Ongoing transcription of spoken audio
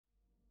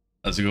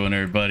How's it going,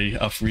 everybody?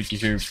 AlphaRique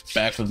here,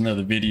 back with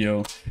another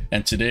video,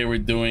 and today we're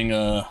doing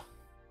a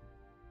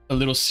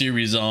little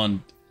series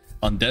on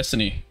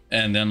Destiny,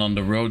 and then on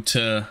the road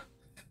to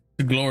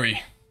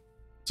glory.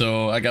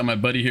 So I got my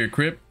buddy here,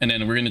 Crip, and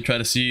then we're gonna try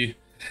to see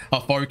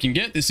how far we can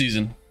get this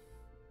season.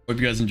 Hope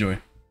you guys enjoy.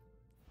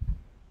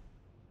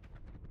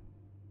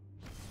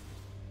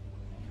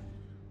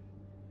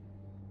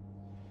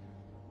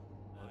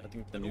 I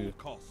think the new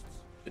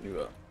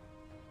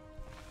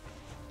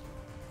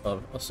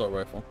assault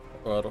rifle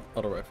or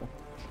auto rifle.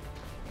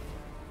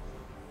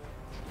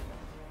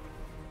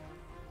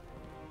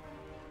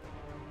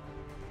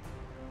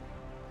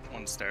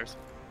 One stairs.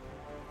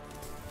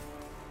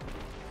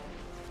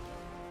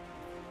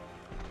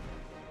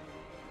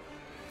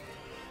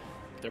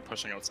 They're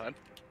pushing outside.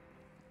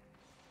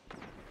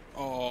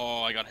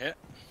 Oh, I got hit.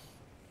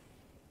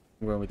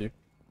 I'm going with you.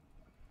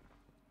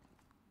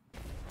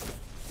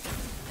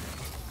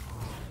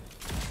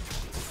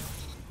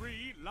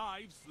 Three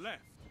lives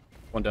left.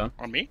 One down.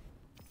 On me?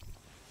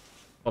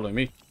 Following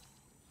me.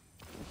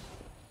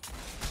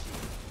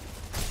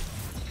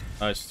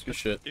 Nice. Good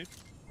shit. Dude.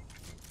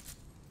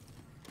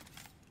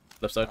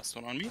 Left side. Last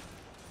one on me.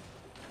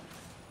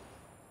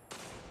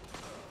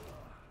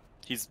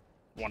 He's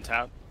one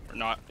tap. Or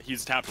not.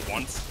 He's tapped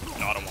once.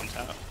 Not a one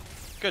tap.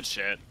 Good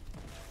shit.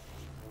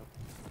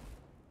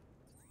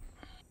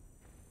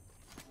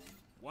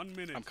 1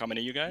 minute. I'm coming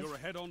to you guys. You're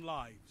ahead on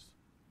lives.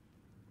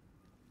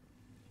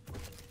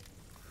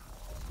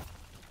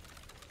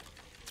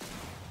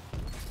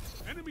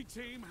 Enemy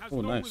team has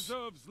no nice.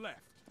 reserves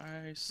left.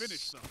 Nice.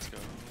 Finish them. Let's go.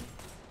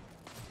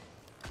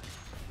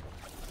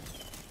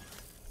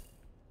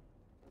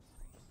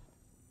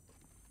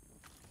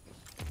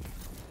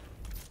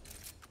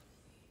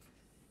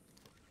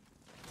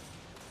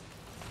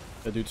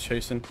 That dude's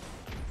chasing.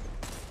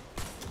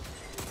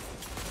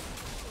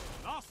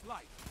 Last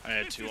light. I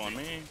had two on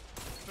me.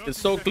 It's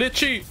so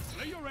glitchy.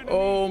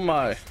 Oh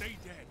my.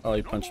 Oh,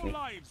 he punched me.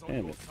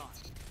 Damn it.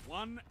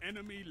 One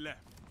enemy left.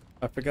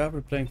 I forgot we're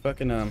playing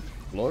fucking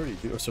glory,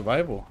 dude, or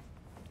survival.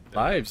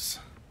 Lives.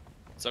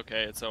 It's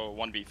okay. It's a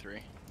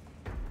 1v3.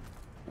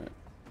 Right.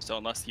 So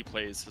unless he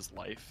plays his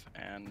life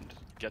and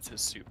gets his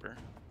super.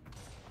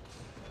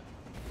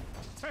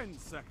 10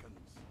 seconds.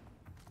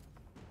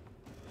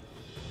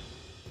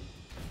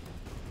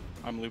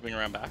 I'm looping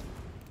around back.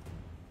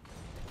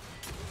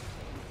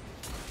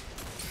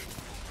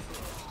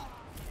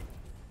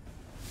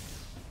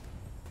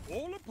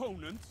 All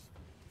opponents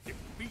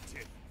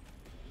defeated.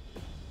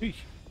 Eesh.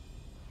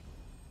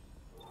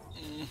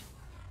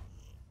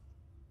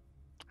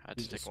 I had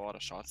to take a lot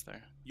of shots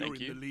there. You're Thank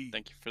in you. the lead.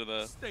 Thank you for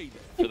the Stay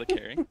there.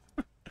 carry.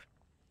 Oh,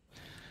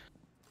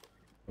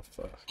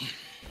 fuck.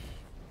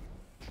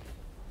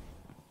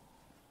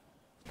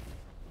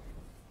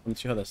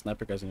 Let's see how that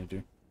sniper guy's gonna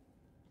do.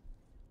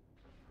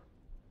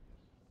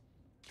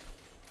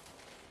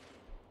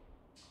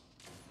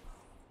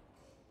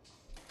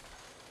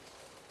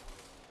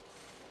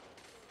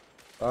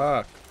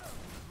 Fuck.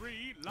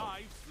 3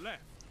 lives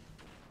left.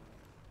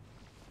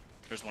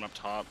 There's one up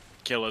top.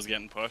 Killa's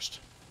getting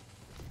pushed.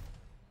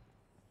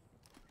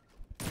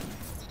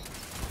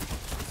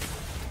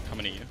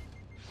 Coming to you.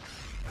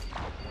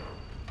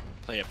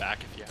 Play it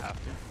back if you have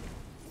to.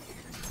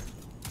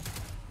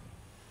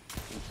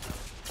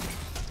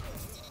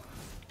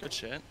 Good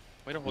shit.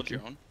 Way to hold your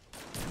own.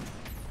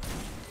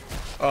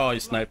 Oh, he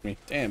sniped me.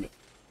 Damn it.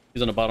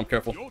 He's on the bottom,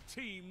 careful. Your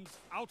team's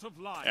out of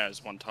lives. Yeah,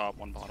 there's one top,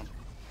 one bottom.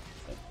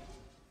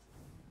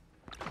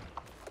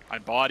 I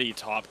body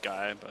top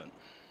guy, but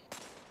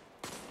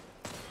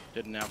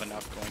didn't have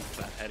enough going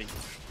for that heady.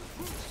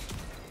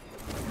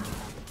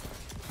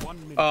 1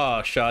 minute.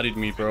 Oh, shotted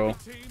me, bro. Enemy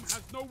team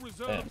has no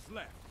reserves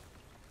left.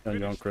 On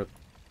your own, Crip.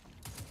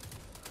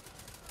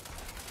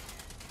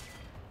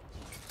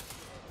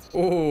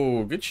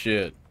 Oh, good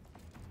shit.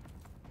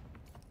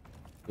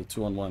 The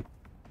 2-on-1.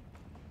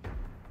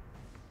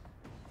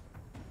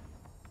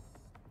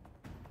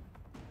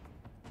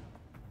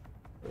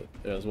 Yeah,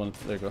 there's one.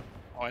 There you go.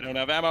 Oh, I don't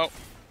have ammo.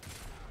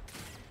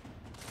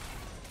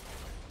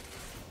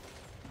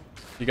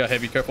 You got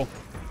heavy, careful.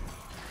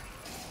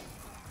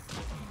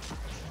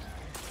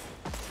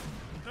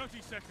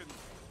 30 seconds.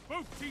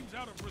 Both teams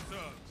out of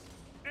reserves.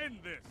 End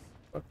this.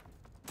 Fuck.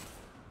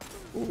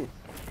 Ooh.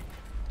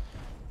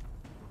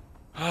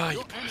 Ah, you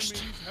Your pushed.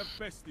 enemies have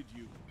bested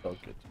you. Oh,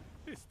 good.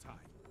 This time.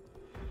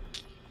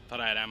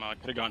 Thought I had ammo. I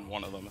could have gotten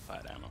one of them if I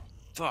had ammo.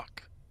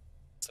 Fuck.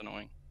 It's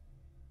annoying.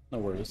 No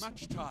worries.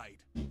 Match tied.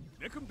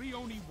 There can be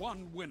only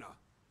one winner.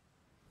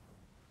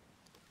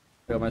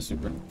 I got my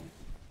super.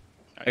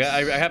 Nice.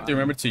 I have to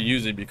remember to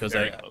use it because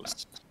Very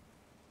close.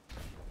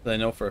 I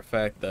know for a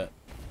fact that.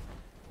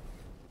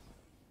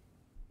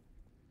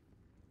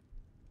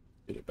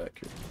 Get it back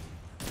here.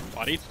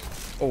 Bodied.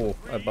 Oh,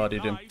 I 3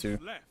 bodied him lives too.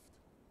 left.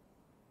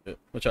 Yeah.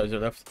 Which out is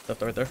your left?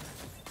 Left, right there.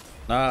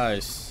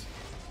 Nice.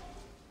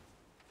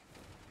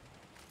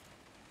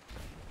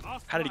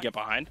 Last How did he life. get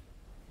behind?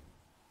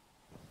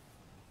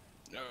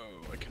 No,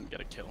 I couldn't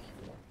get a kill.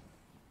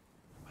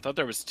 I thought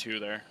there was two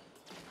there.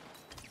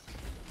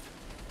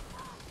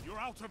 You're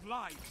out of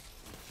lives.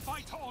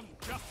 Fight on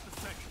just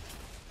the same.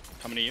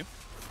 Coming to you.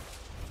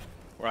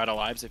 We're out of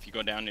lives if you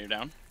go down, you're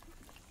down.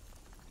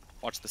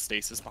 Watch the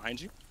stasis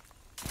behind you.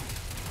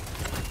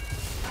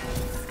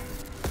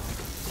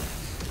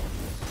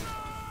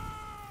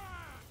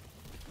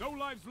 No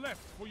lives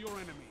left for your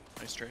enemy.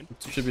 Nice trade.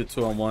 It should be a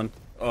 2-on-1.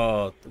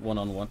 Oh,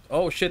 1-on-1.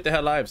 Oh shit, they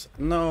had lives.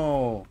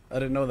 No, I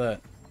didn't know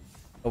that.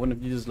 I wouldn't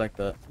have used like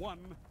that. 1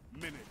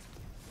 minute.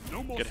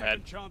 No more Good head.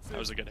 second chances. That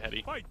was a good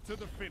heady. Fight to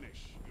the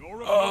finish.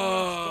 Your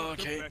Oh,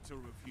 opponent's got okay. the better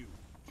of you.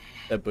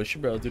 That bushy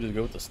barrel dude is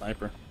good with the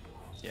sniper.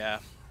 Yeah.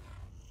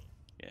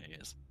 Yeah, he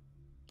is.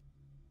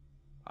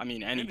 I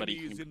mean, anybody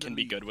Enemy is in the can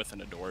be lead. good with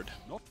an adored.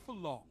 Not for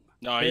long.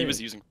 No, Hey. he was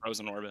using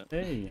frozen orbit.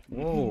 Hey,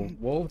 whoa,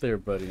 whoa there,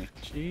 buddy.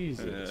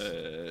 Jesus.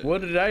 Uh,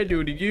 What did I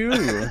do to you?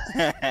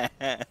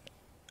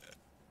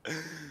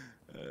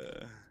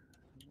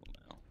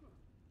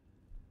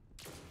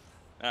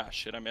 Ah,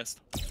 shit, I missed.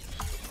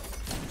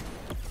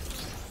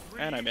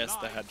 And I missed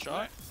the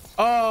headshot.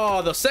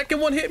 Oh, the second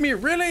one hit me,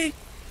 really?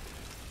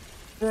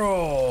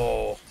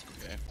 Bro.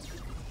 Okay.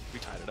 We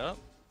tied it up.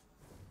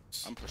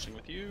 I'm pushing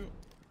with you.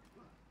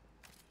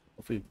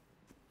 Hopefully,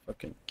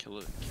 fucking. Kill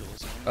it. Kill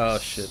his own. Oh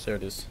shit, there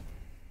it is.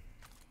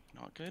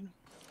 Not good.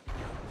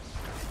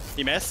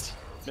 He missed.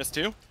 Missed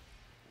too.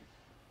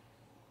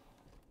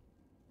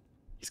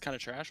 He's kind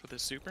of trash with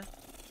his super.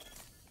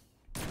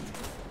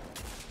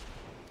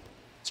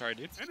 Sorry,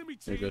 dude. Enemy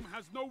You're team good.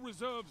 has no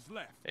reserves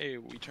left. Hey,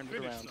 we turned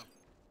it Finish around. them.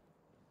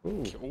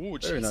 Ooh, Ooh,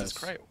 very Jesus nice.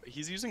 Christ.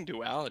 He's using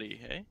duality,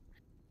 hey?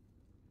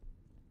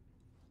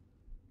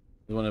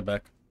 You want it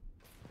back?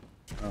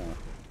 Oh.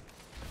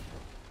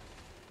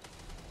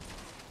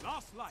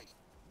 Last light.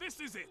 This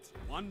is it.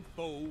 One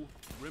foe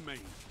remains.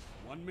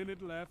 1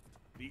 minute left.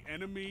 The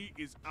enemy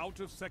is out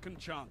of second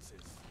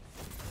chances.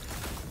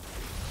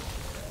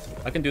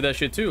 I can do that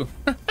shit too.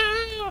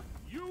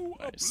 You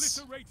Nice.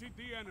 obliterated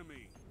the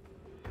enemy.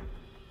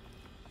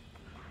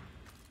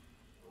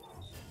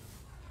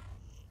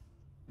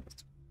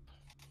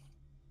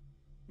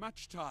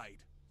 Match tied.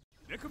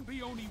 There can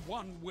be only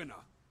one winner.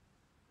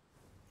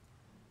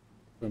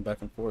 Going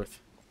back and forth.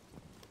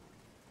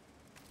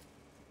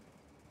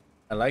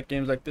 I like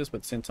games like this, but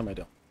at the same time I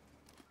don't.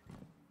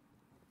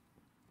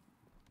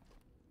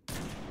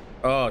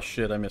 Oh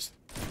shit, I missed.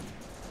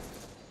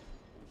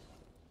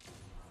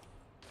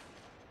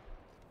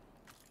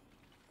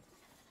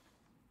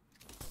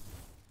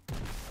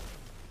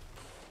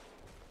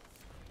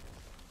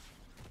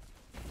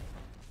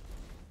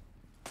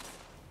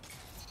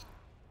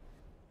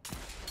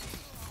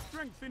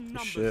 Strength in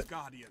numbers, Shit.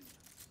 Guardian.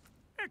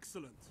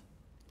 Excellent.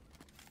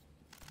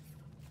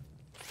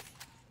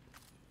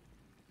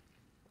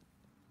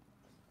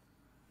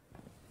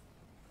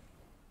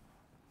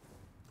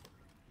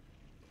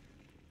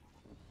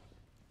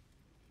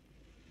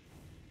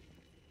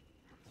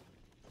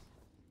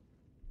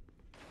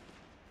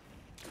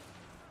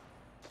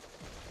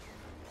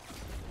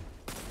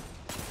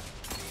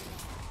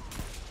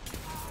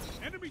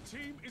 Enemy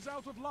team is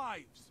out of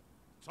lives.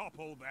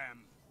 Topple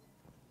them.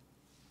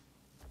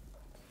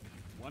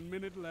 1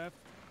 minute left.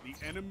 The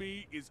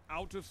enemy is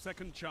out of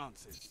second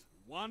chances.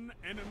 One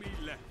enemy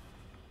left.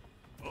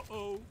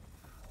 Uh-oh.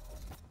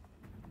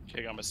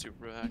 Okay, got my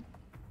super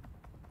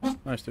back.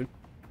 Nice, dude.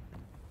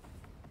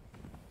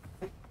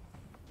 Where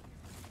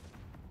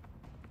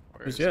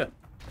Who's is yet?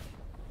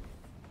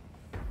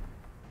 it?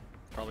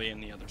 Probably in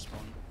the other spawn.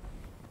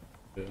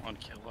 Yeah. On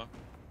Killa.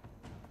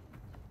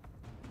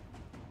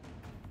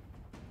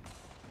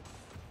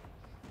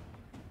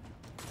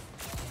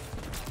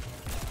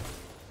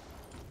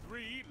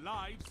 Three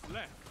lives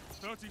left.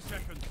 30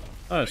 seconds.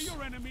 Nice. Play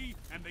your enemy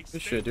and they stay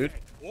shit, dude. dead.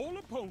 All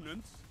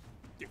opponents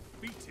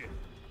defeated.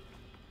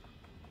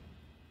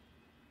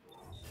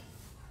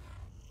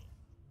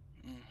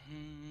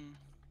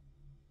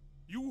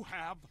 You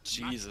have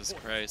Jesus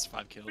match point. Christ,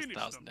 5 kills, Finish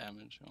 1,000 them.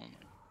 damage. Oh my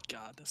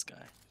god, this guy.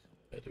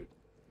 Yeah, dude.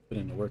 Put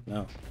in the work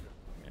now.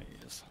 Yeah,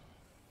 he is.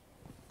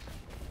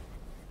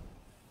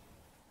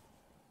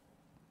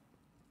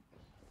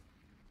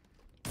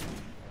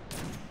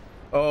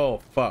 Oh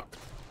fuck.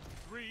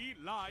 3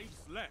 lives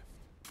left.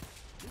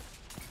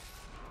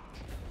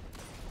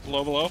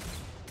 Below.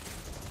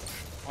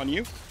 On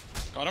you.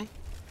 Got him.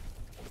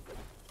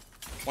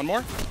 One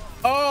more.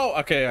 Oh,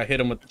 okay, I hit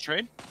him with. Good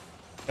trade.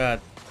 God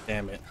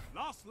damn it.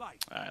 Last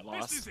light. I This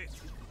lost. is it.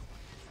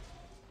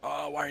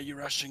 Oh, why are you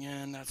rushing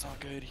in? That's not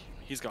good.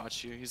 He's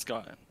got you. He's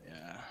got it.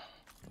 Yeah.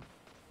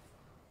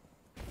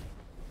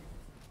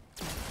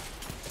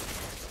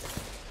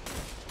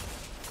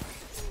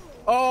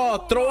 Oh,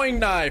 throwing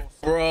knife,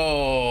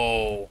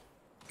 bro.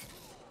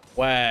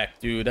 Whack,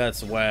 dude.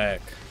 That's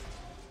whack.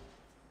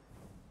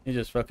 He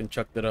just fucking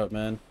chucked it up,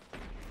 man.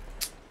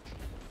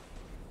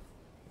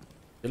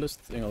 Killer's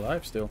thing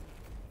alive still.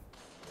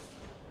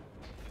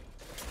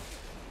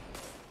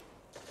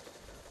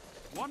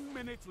 1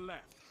 minute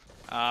left.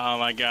 Oh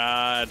my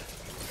god.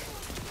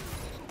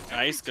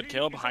 Nice. Every Good team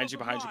kill. is Behind out you. of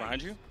Behind you. lives.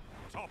 Behind you.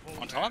 Topple On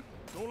them. top.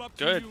 It's all up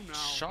to Good you now.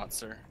 shot,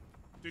 sir.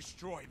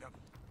 Destroy them.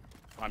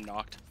 I'm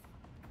knocked.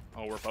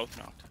 Oh, we're both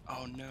knocked.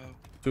 Oh no.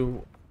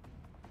 2.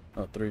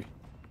 Oh, 3.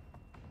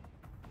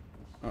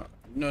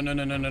 No, no,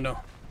 no, no, no, no.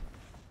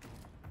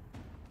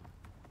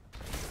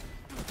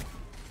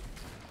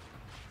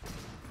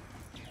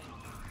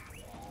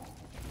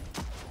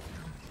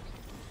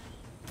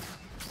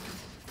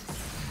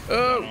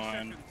 Oh!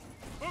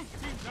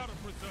 Both teams out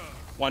of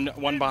reserve.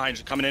 One behind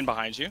you, coming in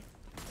behind you.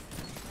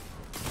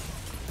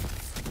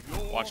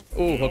 Watch.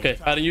 Oh, okay.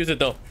 I didn't use it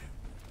though.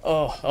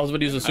 Oh, I was about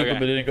to use a super, Okay.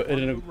 but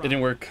it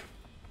didn't work.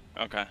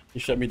 Okay. He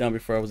shut me down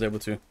before I was able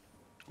to.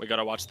 We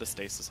gotta watch the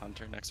Stasis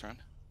Hunter next round.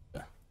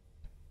 Yeah.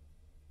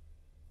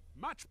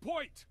 Match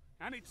point,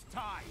 and it's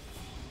time.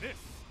 This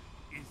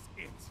is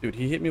it. Dude,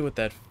 he hit me with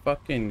that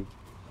fucking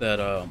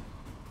that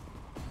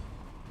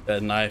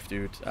knife,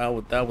 dude.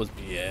 That was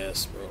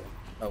BS, bro.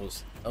 I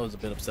was a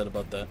bit upset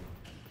about that.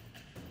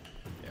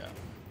 Yeah.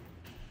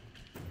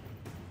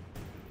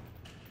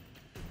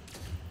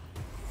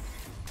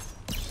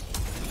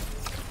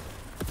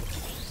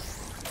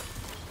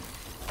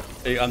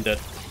 Hey, I'm dead.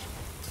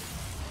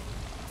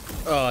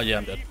 Oh yeah,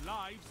 I'm dead. 3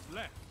 lives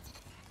left.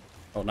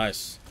 Oh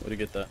nice. Where'd you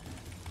get that?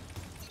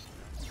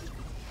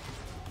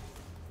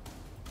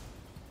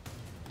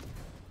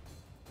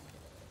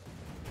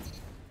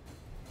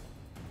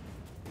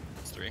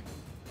 It's 3.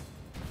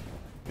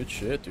 Good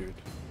shit, dude.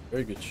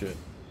 Very good shit.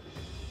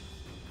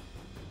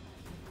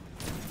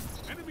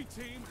 Enemy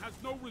team has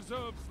no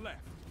reserves left.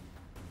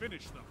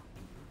 Finish them.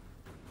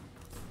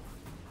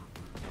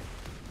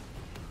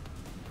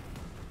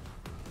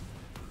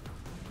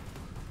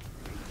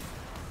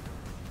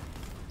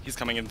 He's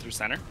coming in through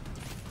center. 1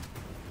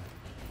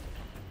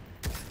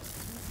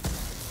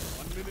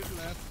 minute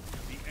left.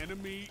 The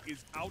enemy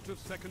is out of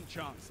second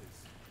chances.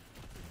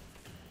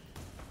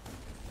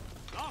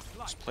 Last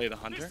light. Just play the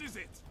hunter. This is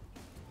it.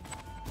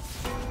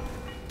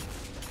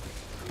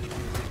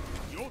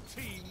 Your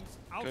team's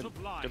out Good.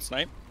 of line. Good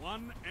snipe.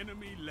 1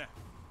 enemy left.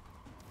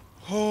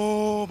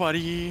 Oh,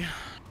 buddy.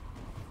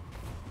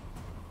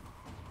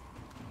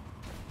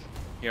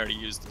 He already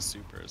used the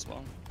super as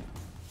well.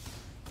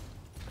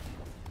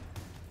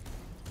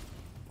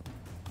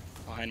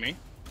 Behind me.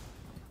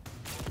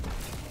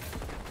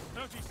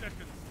 30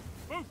 seconds.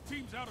 Both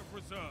teams out of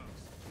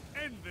reserves.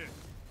 End this.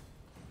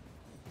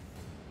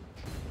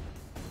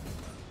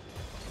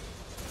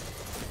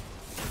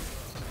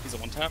 He's a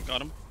 1-tap.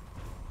 Got him.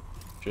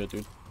 Shit,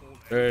 dude. All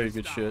Very enemies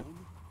good shit.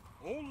 down.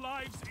 All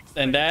lives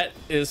And that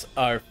is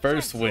our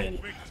first Total win.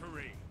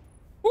 Victory.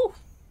 Woo!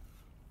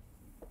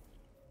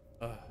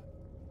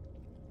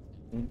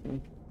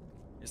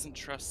 Isn't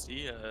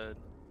Trustee a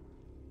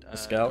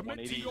scout?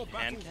 Commit to 180 your hand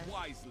battles cannon?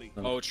 wisely.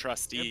 Oh,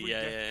 Trustee. Every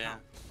Yeah, death yeah, yeah.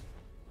 counts.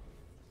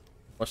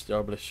 Watch the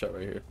arbalist shot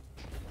right here.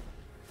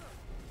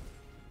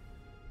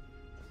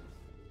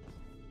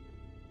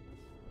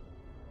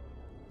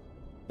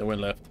 They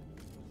went left.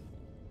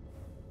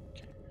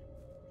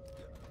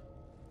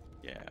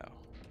 Yeah.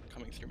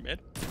 Coming through mid.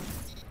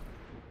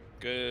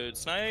 Good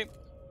snipe.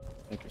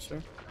 Thank you,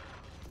 sir.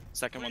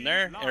 Second one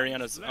there.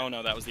 Ariana's. Oh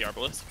no, that was the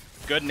Arbalist.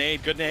 Good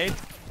nade. Good nade.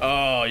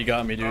 Oh, you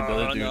got me, dude. The Oh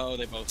other dude. no,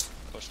 they both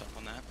pushed up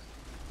on that.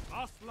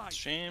 Last light.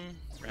 Shame.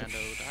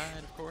 Rando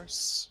died, of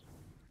course.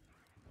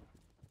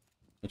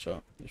 Good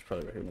shot. He's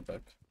probably right here in the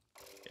back.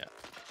 Yeah.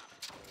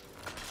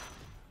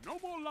 No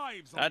more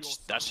lives on That your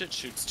that side. shit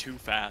shoots too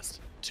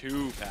fast.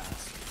 Too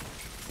fast.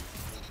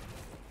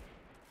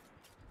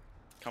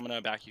 Coming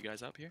to back you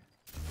guys up here.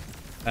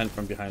 And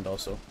from behind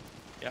also.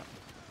 Yeah.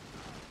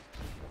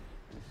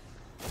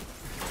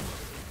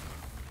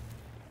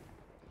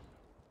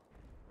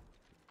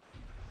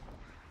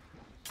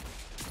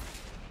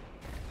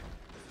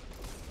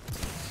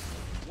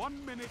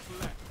 One minute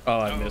left. Oh,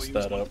 I Oh, missed he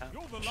was that one up. tap.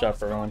 You're the last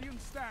Chaperone. guardian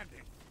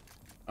standing.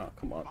 Oh,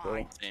 come on,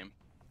 bro. Same.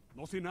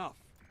 Not enough.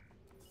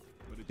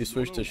 But it's You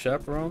switched to not over.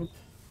 chaperone?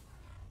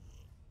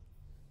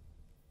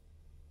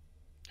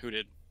 Who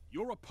did?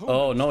 Your opponent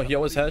Oh, no, he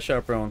always has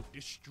chaperone.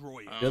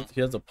 destroy it. Oh.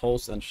 He has a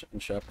pulse and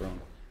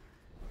chaperone.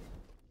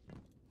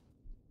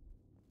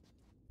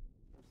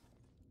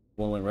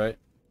 One went right.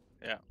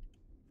 Yeah.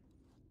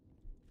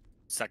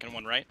 Second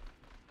one right.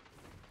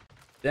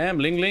 Damn,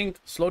 Ling Ling,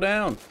 slow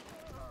down.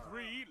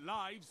 3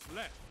 lives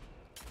left.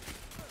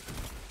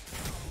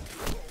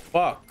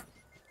 Fuck.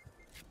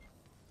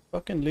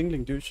 Fucking Ling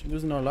Ling, dude, she's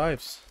losing our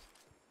lives.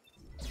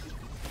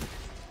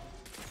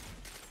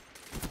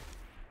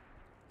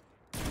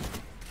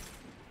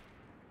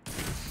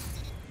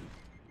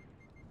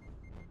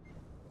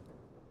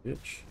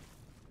 Bitch.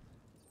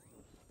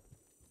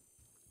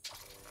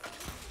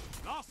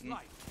 Last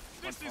light.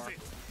 This is far. it.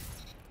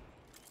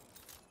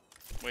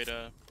 Wait,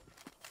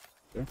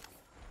 Sure.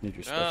 Need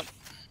your up. stuff.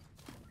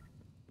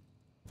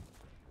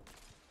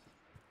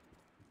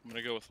 I'm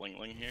gonna go with Ling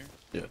Ling here.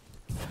 Yeah.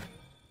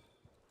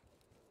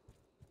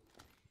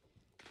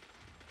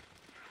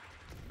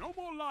 No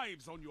more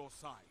lives on your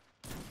side.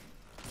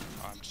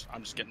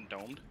 I'm just getting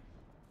domed.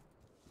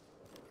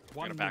 I'm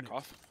 1 gonna back minute.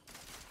 off.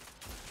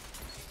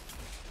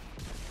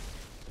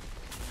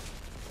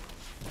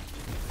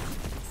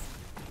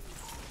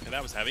 Okay,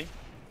 that was heavy.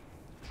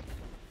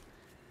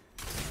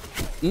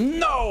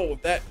 No!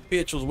 That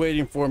bitch was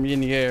waiting for me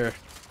in the air.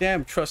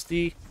 Damn,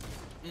 trusty.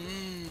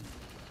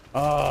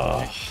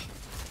 Oh.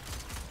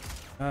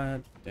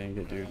 God dang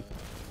it, dude.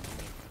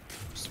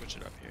 Switch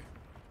it up here.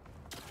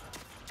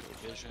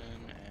 Go vision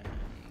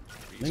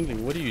and Ling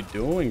Ling, what are you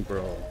doing,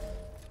 bro?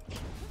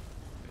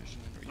 Vision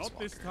and Not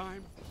this Walker.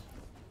 time.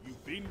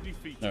 You've been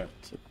defeated. Alright,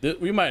 so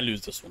we might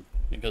lose this one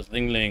because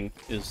Ling Ling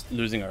is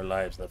losing our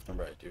lives left and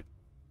right, dude.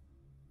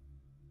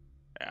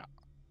 Yeah.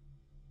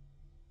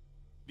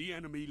 The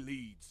enemy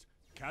leads.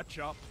 Catch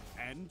up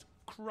and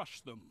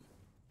crush them.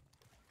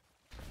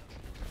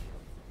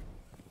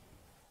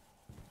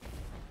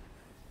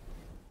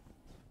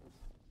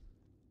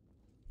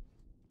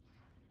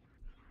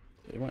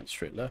 They went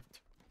straight left.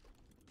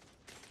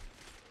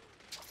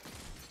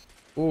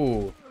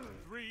 Ooh.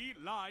 3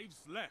 lives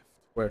left.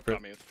 Where?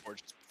 Got me with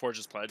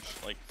Forge's Pledge,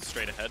 like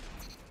straight ahead.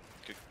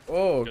 Good,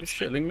 Oh, good good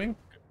shit, snipe. Ling Ling.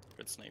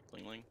 Good snipe,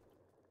 Ling Ling.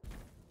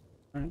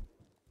 Alright.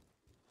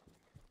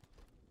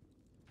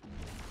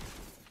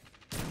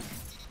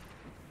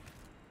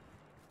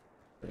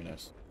 Very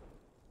nice.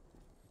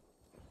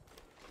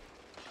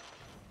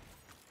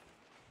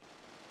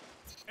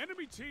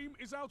 Enemy team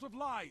is out of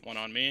lives. One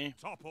on me,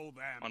 Topple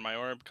them. on my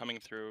orb, coming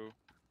through.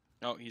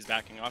 No, he's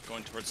backing off,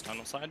 going towards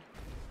tunnel side.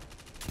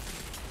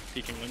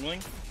 Peeking Ling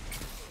Ling.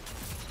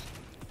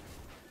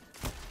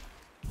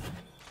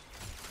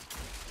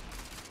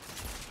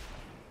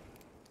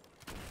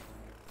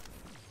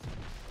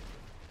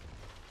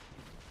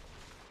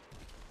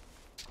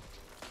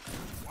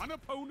 One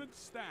opponent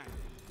stand.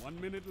 1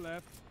 minute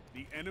left.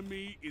 The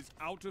enemy is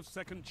out of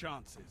second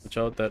chances. Watch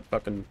out that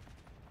fucking...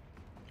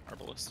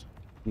 Arbalist.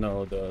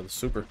 No, the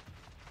super.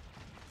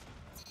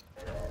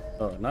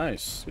 Oh,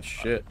 nice. Good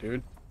shit,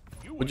 dude.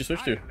 What'd you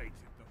switch to? annihilated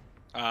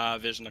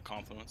them. Vision of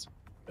Confluence.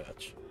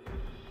 Batch.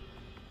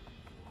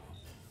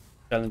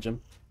 Challenge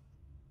him.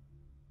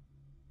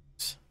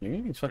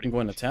 He's fucking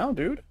going to town,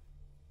 dude.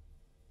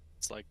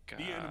 It's like,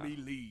 The enemy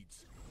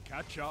leads.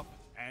 Catch up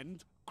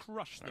and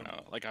crush I them. don't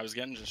know, like I was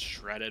getting just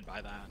shredded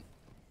by that.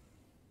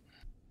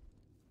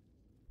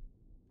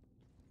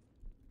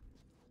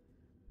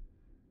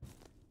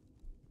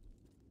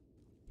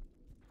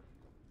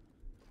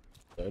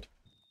 Dead.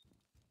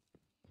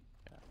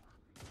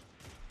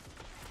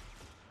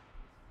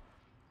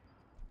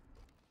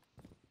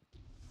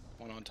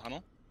 One on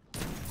tunnel.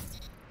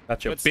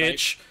 Gotcha, Good snipe.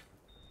 bitch.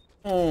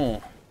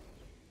 Oh.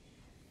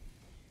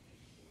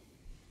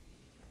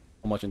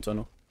 How much in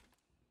tunnel?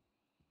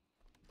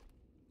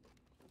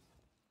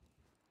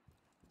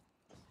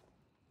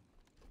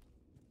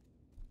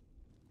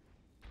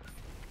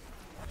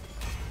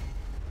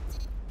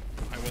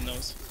 I win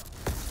those.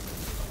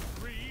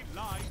 3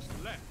 lives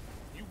left.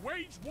 You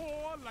wage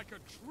war like a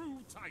true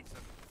titan.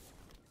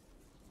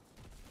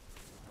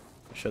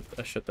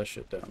 I shut that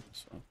shit down,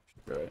 so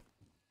should be alright.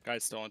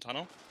 Guy's still in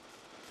tunnel.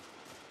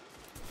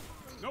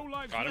 No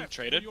lives Got him, left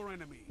traded. for your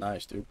enemy.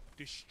 Nice, dude.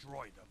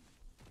 Destroy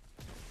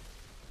them.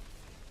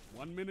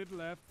 1 minute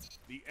left.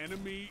 The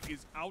enemy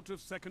is out of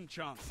second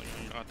chance. Ling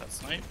Ling got that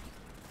snipe.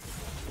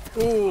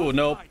 Ooh,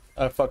 nope.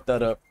 I fucked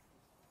that up.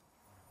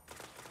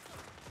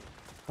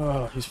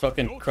 Oh, he's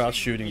fucking Your cross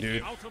team shooting, is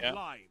dude. Out of Yeah.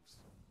 lives.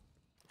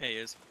 Hey, he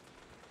is.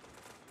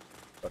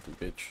 Fucking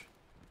bitch.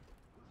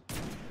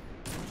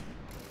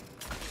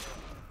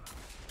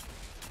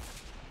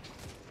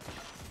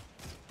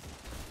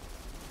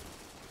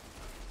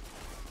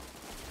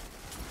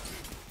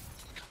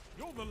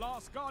 You're the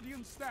last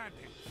guardian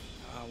standing.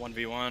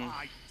 1v1.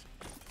 Fight.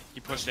 He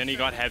pushed in, he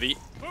got heavy.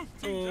 Both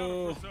teams out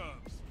of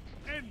reserves.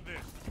 End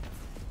this.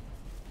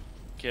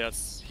 Okay,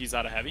 he's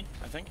out of heavy,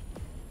 I think.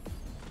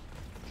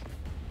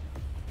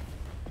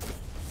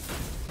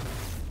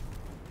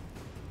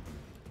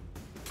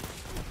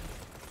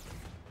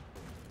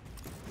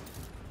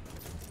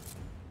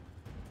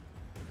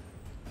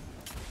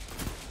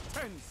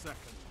 Seconds.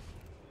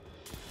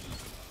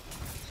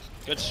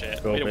 Good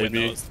shit. Go, Way to win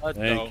baby. those. Let's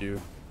Thank go.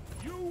 you.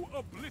 You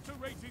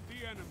obliterated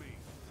the enemy.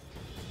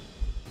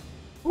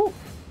 Woo.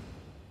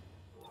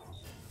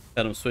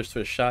 Had him switch to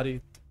a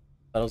shotty.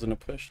 Thought I was gonna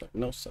push. Like,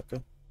 no,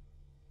 sucker.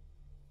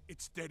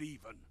 It's dead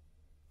even.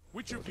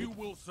 Which of you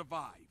will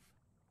survive?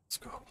 Let's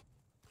go.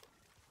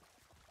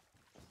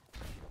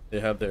 They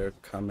have their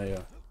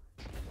Kamea.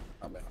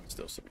 Oh man,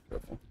 still so be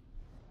careful.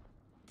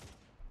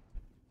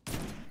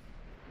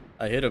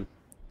 I hit him.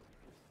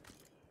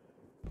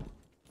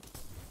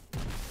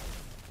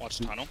 Watch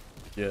tunnel.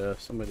 Yeah,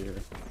 somebody here.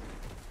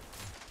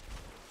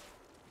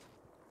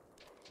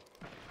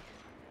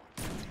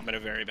 I'm in a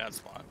very bad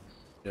spot.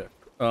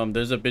 Yeah.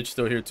 There's a bitch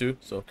still here too,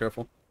 so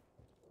careful.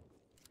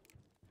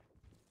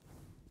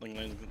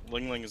 Ling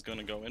Ling is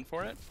gonna go in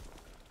for it.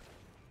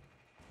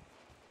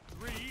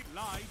 3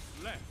 lives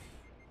left.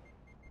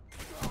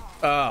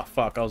 Ah,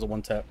 fuck! I was a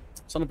one tap.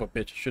 Son of a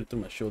bitch! I should have threw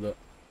my shield up.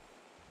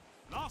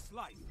 Last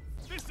life.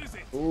 This is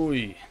it.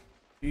 Ooh,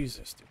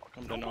 Jesus, dude.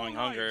 Welcome to Gnawing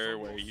Hunger,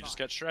 where you just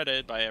get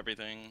shredded by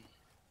everything.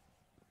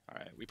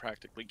 Alright, we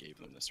practically gave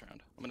them this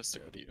round. I'm gonna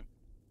stick with you.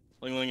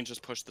 Ling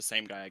just pushed the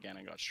same guy again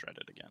and got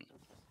shredded again.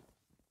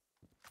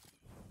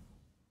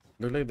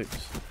 They're like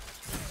this.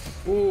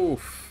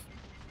 Oof.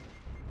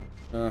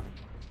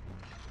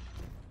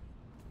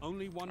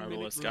 Only 1 minute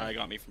Arbalist left. guy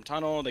got me from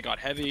tunnel. They got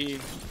heavy. No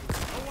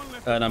one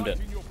left And to I'm fight dead.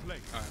 in your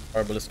place.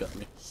 Arbalist got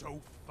me. So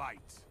fight.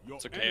 Your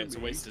It's okay, it's a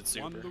enemy wasted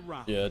won super. the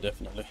round. Yeah,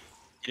 definitely.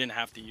 He didn't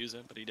have to use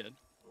it, but he did.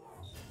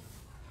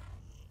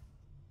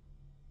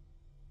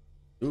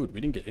 Dude,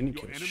 we didn't get any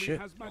Your kills. enemy Shit.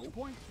 has match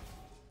point.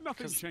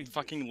 Nothing Because changes.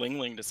 fucking Ling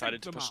Ling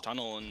decided to them push out.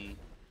 tunnel and,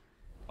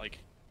 like,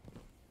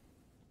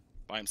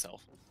 by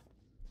himself.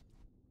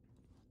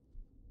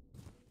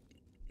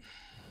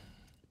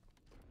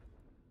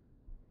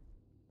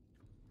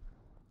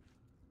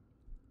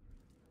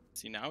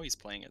 See, now he's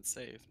playing it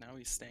safe. Now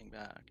he's staying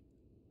back.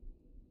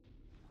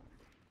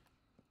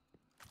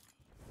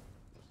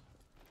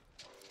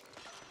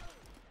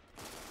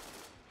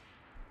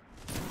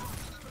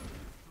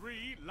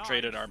 Three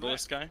Traded lives Arbalist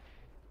left. guy.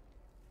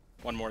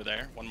 One more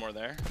there. One more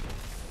there.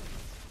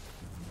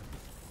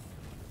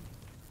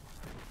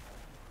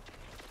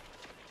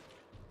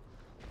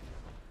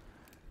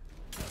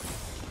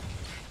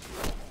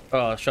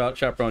 Oh, shot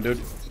prone, dude.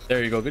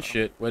 There you go. Good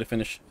shit. Way to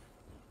finish.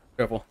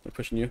 Careful. They're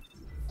pushing you.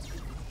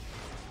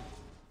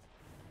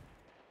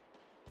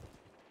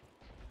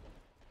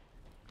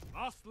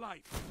 Last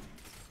life.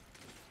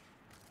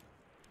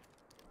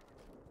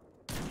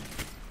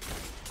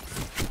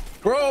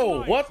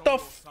 Bro, what the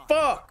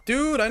fuck,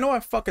 dude? I know I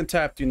fucking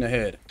tapped you in the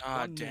head.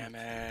 God damn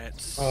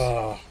it.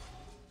 Oh.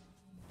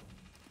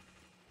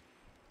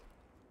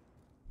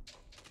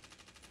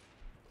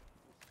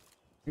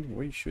 Where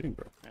are you shooting,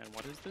 bro? Man,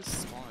 what is this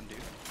spawn, dude?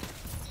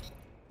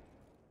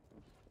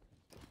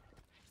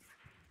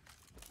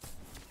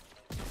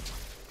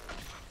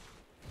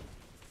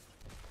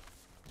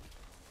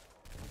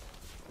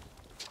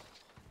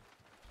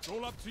 It's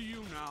all up to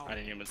you now. I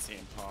didn't even see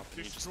him pop.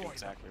 He just knew Destroy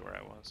exactly where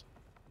I was.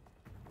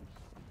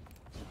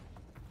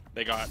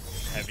 They got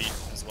heavy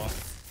as well.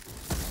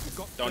 You've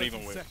got Don't 30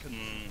 even wait.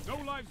 seconds. No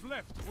lives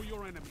left for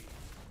your enemy.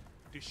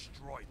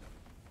 Destroy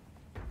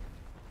them.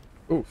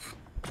 Oof.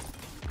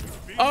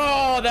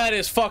 Oh, that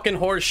is fucking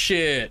horse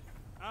shit.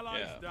 Allies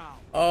Yeah. down.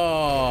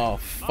 Oh,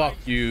 fuck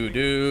you,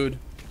 dude.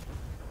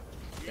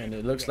 And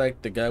it looks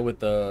like the guy with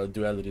the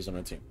dualities on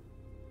our team.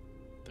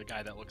 The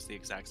guy that looks the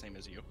exact same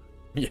as you.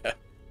 Yeah.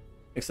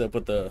 Except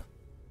with the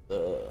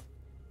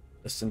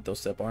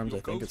Syntho-Step arms, Your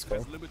I think it's ghost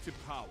has called. limited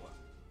power.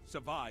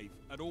 Survive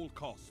at all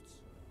costs.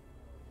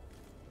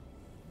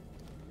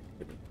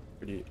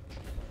 Pretty.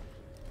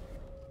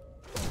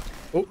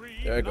 Oh,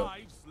 Three there I go.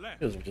 lives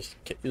left.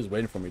 He was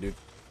waiting for me, dude.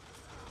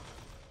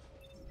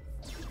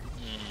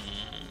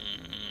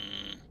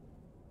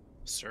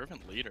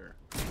 Servant leader.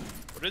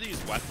 What are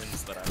these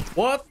weapons that I...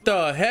 What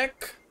the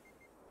heck?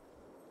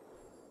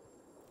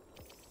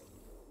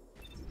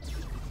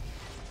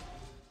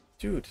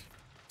 Dude,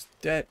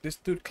 this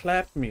dude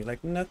clapped me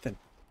like nothing.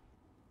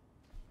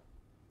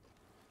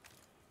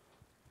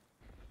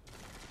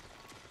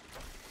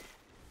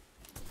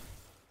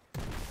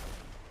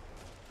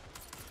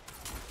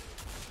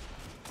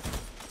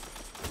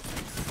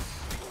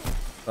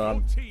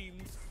 Your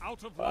team's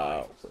out of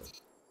Wow.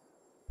 lives.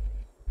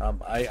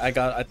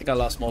 I think I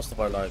lost most of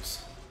our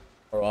lives,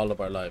 or all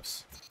of our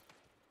lives.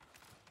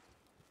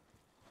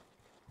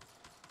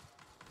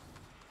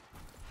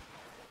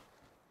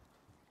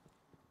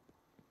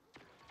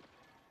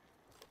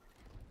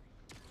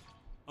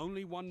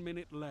 Only 1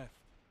 minute left.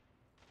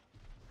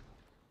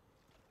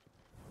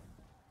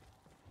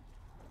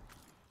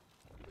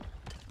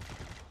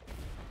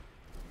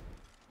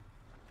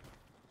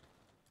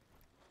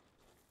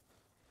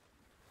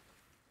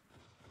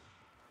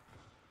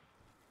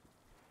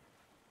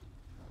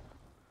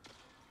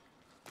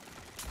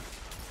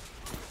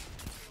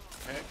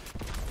 Okay.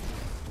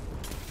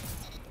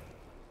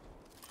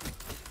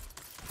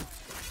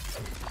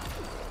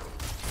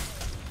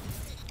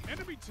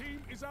 Enemy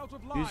team is out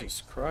of lives.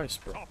 Jesus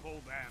Christ, bro.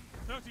 Topple them.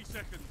 30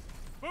 seconds.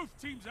 Both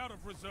teams out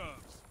of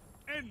reserves.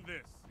 End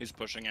this. He's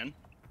pushing in.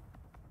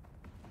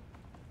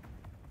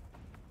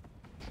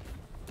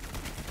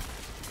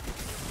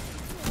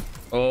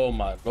 Oh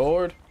my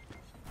lord.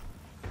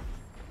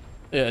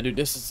 Yeah, dude,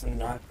 this is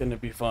not gonna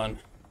be fun.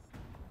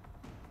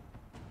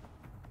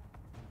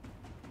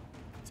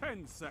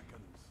 10 seconds.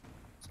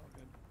 It's all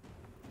good.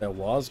 That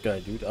Waz guy,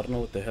 dude, I don't know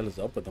what the hell is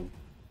up with him.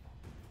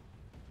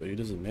 But he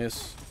doesn't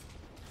miss.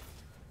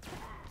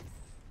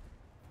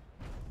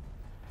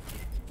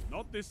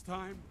 Not this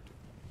time.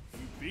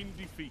 You've been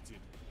defeated.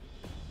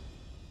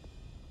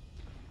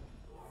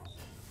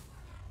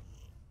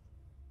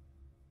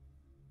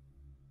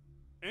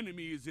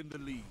 Enemy is in the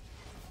lead.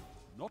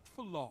 Not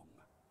for long.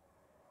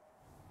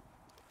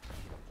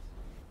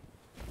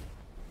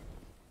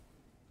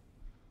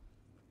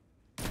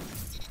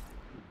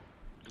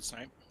 Good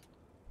snipe.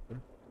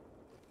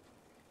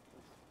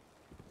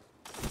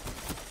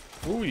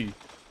 Ooh.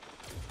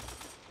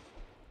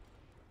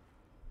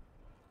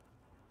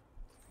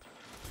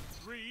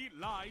 Three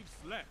lives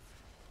left.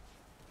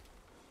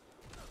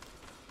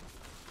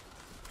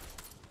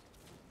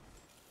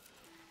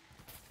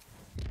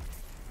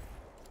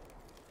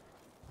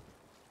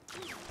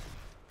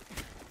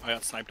 I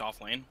got sniped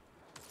off lane.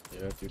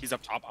 Yeah, dude. He's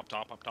up top, up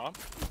top, up top.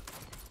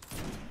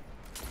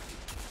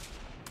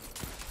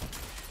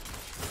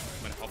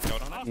 I'm gonna help you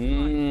out on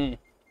that.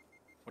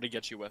 What did he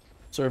get you with?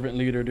 Servant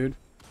leader, dude.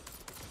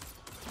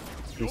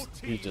 Your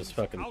He's just team's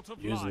fucking out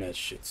of using line. that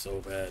shit so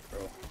bad, bro.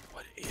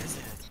 What is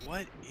it?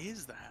 What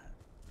is that?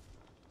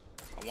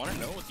 I want to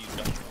know what these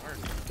guys are.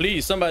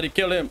 Please, somebody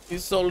kill him.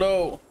 He's so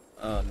low.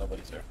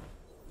 Nobody's there.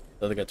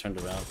 The other guy turned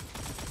around.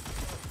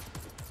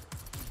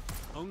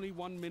 Only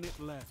 1 minute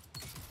left.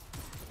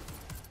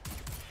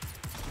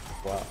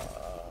 Wow.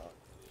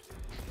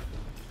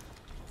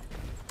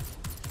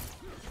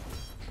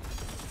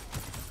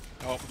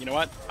 Oh, you know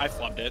what? I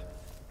flubbed it.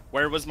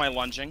 Where was my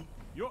lunging?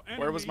 Your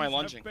Where was my enemies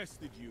have lunging?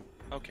 bested you.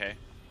 Okay.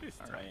 This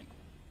All time. right.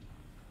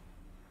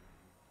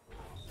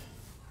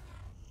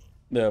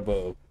 They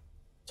have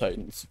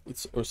Titans or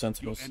Your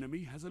Sentinels.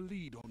 enemy has a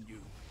lead on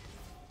you.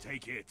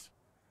 Take it.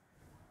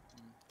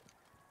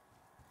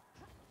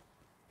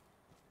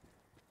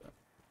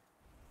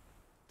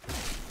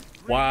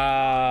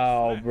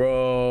 Wow,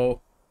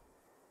 bro.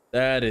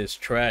 That is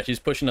trash. He's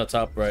pushing the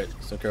top right,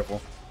 so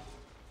careful.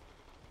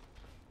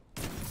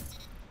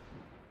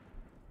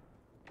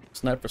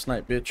 Snipe for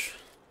snipe, bitch.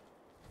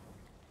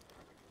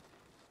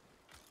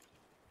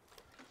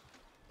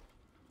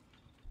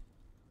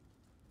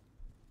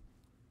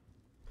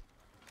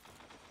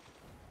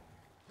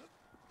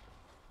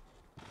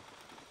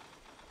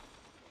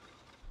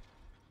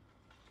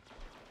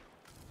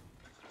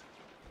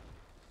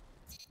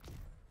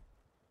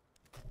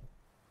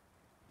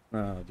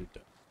 Oh, dude,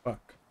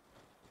 fuck.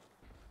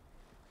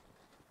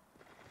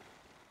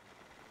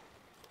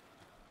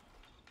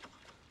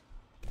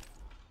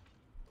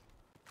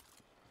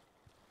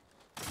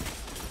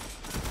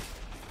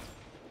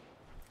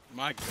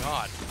 My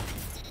God.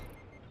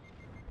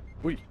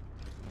 Wait.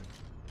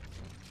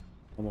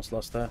 Almost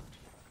lost that.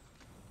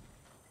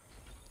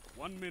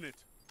 1 minute.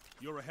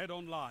 You're ahead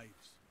on lives.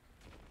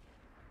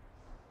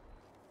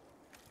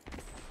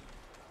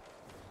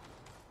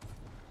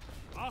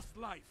 Last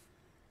life.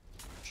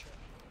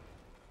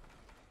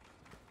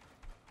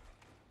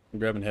 I'm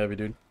grabbing heavy,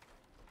 dude.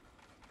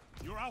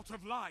 You're out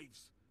of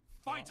lives.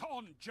 Fight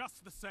on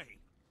just the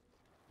same.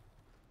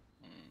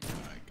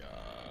 My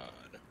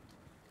God.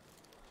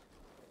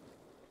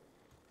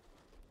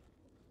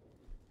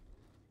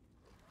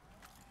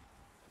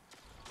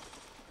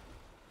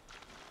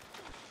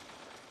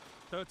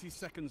 "30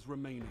 seconds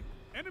remaining.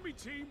 Enemy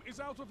team is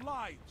out of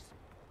lives.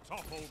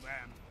 Topple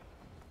them.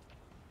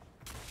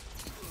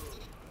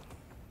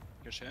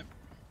 Good shit.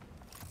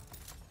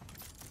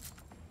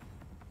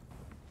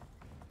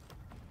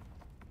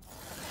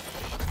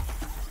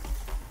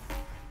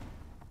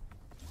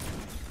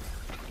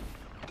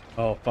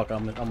 Oh fuck! I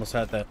almost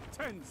had that.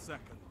 10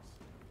 seconds.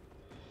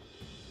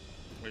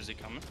 Where's he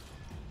coming?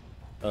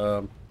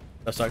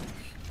 That's like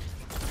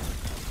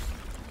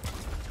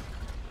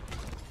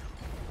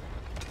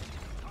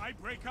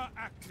Tiebreaker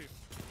active.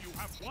 You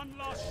have one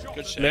last shot.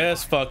 Good shit.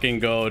 let's fucking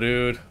go,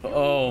 dude.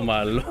 Oh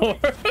my lord.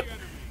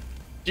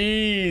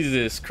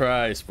 Jesus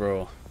Christ,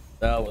 bro.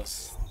 That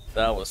was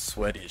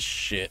sweaty as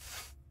shit.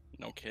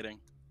 No kidding.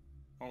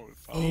 Oh,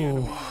 fuck. The enemy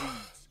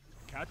leads.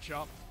 Catch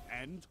up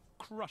and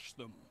crush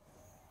them.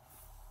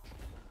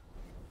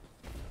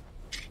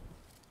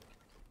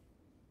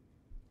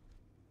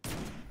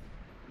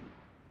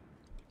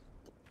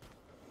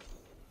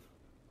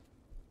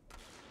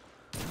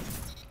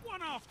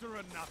 One after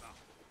another.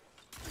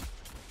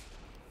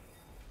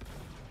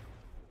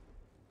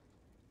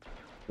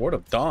 Word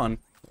of Dawn.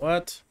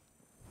 What?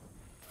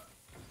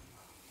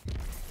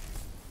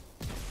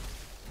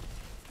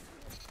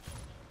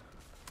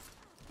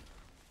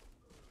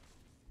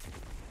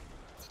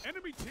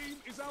 Enemy team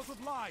is out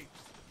of lives.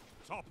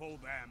 Topple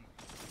them.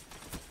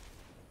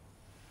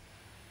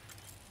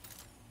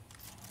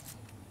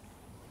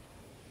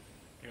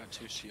 I got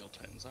 2 shield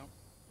titans out.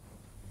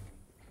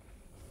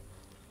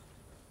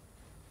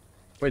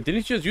 Wait,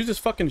 didn't he just use his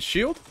fucking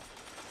shield?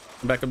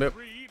 Back a bit.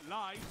 3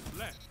 lives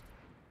left.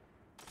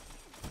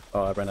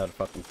 Oh, I ran out of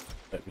fucking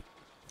heavy.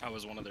 I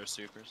was one of their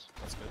supers.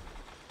 That's good.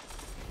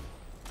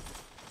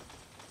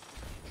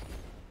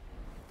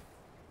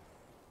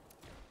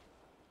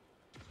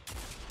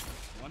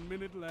 One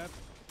minute left.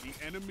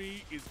 The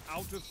enemy is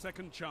out of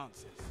second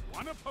chances.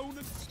 One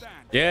opponent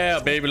standing. Yeah,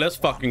 baby, let's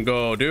fucking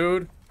go,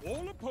 dude.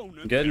 All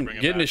opponents Getting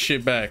bring him this back.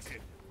 shit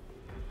back.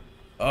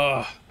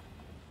 Ugh.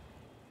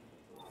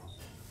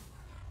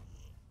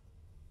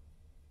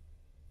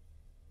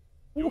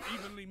 You're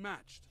evenly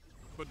matched,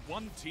 but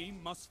one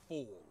team must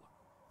fall.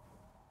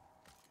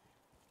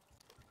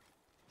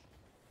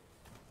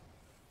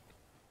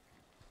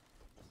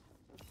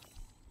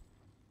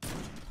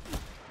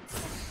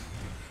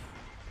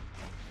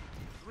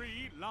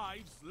 Three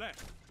lives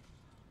left.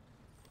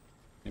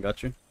 I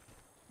got you.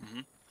 Mm-hmm.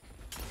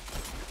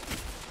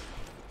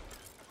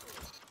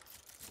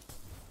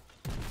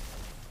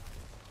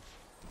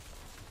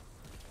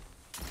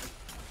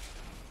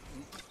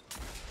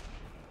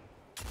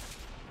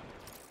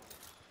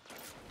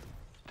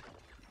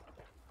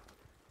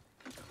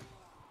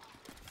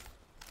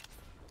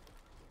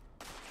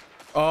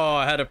 Oh,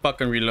 I had to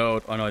fucking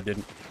reload. Oh no, I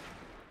didn't.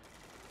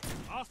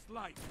 Last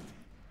light.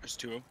 There's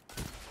two.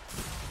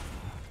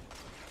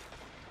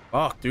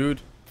 Fuck,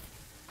 dude.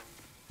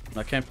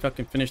 I can't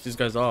fucking finish these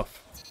guys off.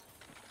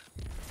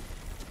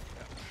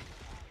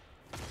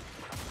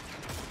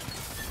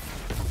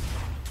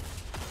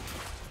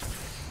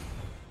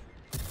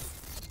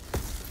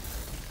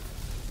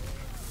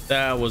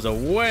 That was a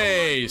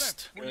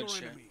waste. Good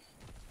shit.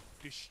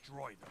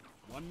 Destroy them.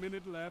 1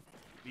 minute left.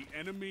 The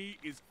enemy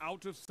is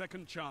out of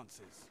second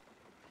chances.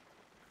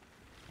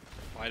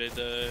 Why did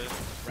the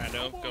rando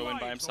No more go in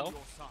by lives on himself?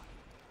 your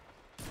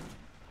side.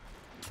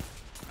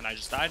 And I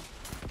just died.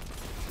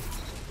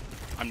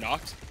 I'm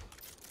knocked.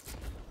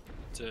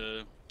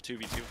 To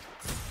 2v2.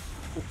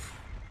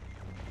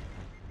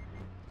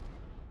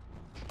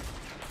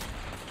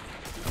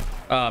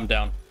 I'm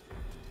down.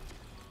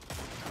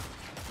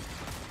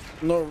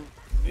 No,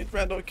 need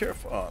Rando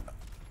careful. Oh, no.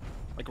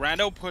 Like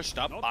Rando pushed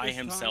up Not by this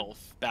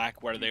himself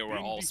back where they You've were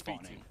been all defeated.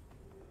 spawning.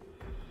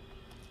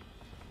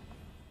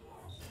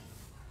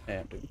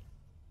 Damn, dude.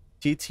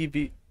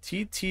 TTV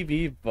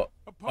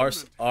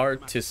Opponent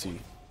Artisi.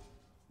 It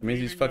means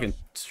he's fucking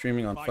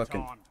streaming on Fight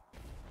fucking on.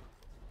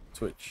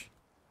 Twitch.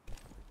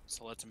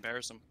 So let's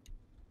embarrass him.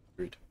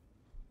 Agreed.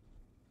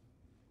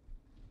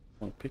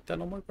 Wanna pick that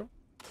no more, bro?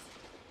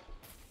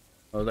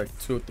 Oh, like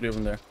 2 or 3 of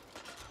them there.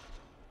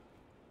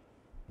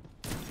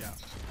 Yeah.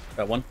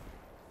 Got one.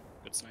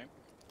 Good snipe.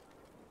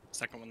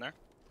 Second one there.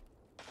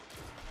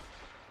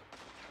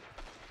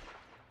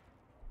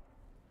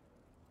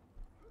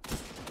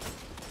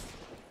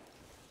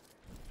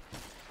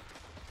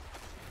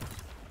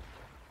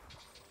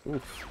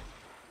 Oof.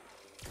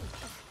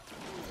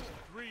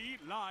 3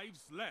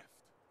 lives left.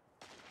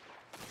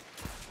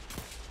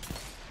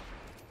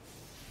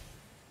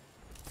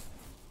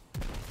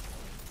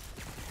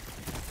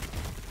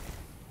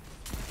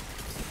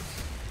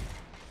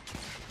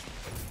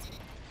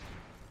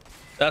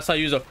 That's how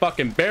you use a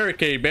fucking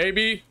barricade,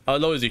 baby. How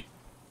low is he?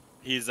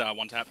 He's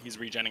one tap. He's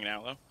regenning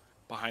now though.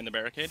 Behind the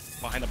barricade.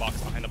 Behind the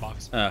box. Behind the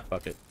box. Ah,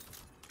 fuck it.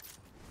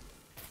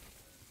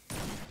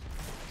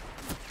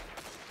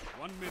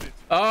 1 minute.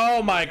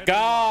 Oh my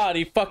god,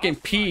 he fucking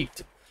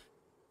peeked.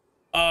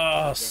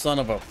 Oh, son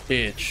of a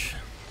bitch.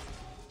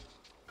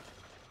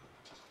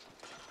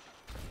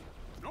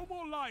 No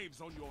more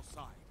lives on your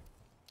side.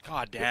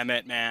 God damn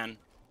it, man.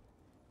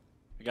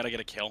 We gotta get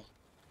a kill.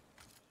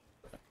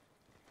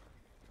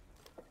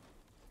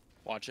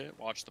 Watch it.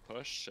 Watch the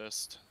push.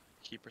 Just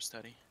keep her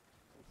steady.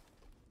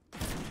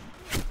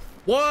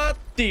 What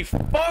the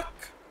fuck?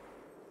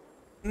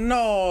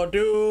 No,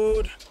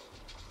 dude.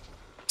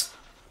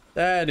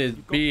 That is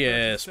You've got 30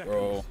 BS,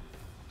 bro. seconds.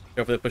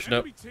 Careful, they're pushing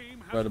up. Enemy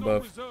team has Right no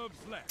above. reserves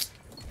left.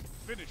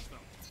 Finish them.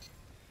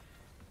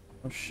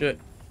 Oh shit.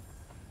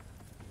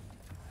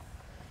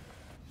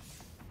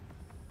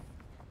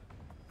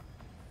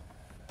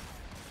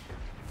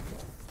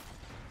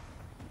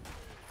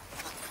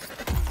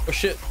 Oh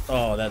shit.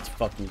 Oh, that's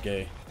fucking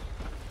gay.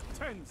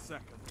 10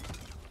 seconds.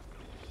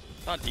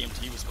 I thought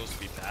DMT was supposed to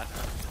be bad.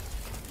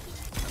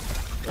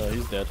 Oh,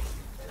 he's dead.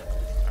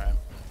 Alright.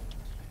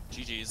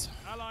 GG's.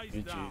 Allies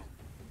GG. down.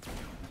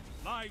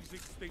 Lives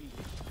extinguished.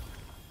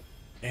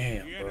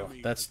 Damn, The bro.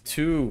 enemy That's has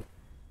 2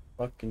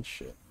 fucking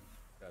shit.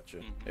 Gotcha.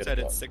 You 8 said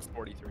o'clock. it's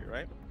 6:43,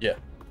 right? Yeah.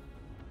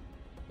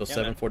 So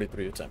Yeah, man.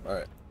 7:43 your time.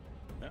 Alright.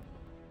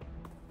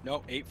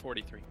 No,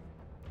 8:43.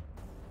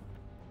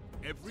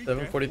 Every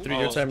 7:43 death your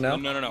will time now?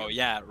 No.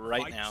 Yeah,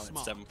 right Fight now it's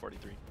smart.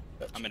 7:43.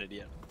 Gotcha. I'm an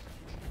idiot.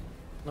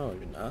 No,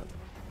 you're not.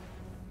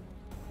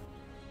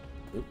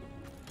 Oop.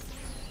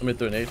 Let me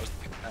throw an 8.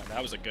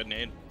 That was a good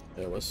nade.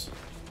 There it was.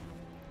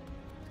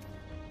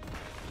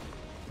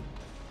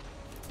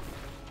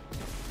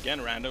 Again,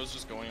 Rando's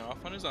just going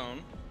off on his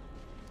own.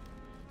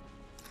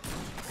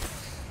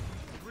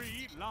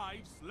 3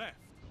 lives left.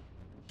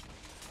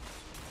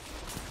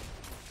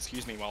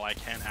 Excuse me while I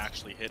can't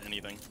actually hit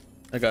anything.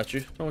 I got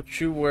you. Don't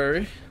you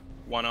worry.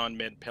 One on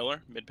mid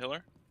pillar.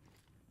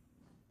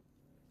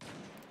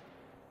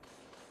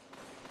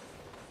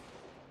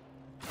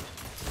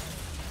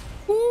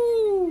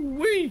 Woo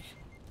wee.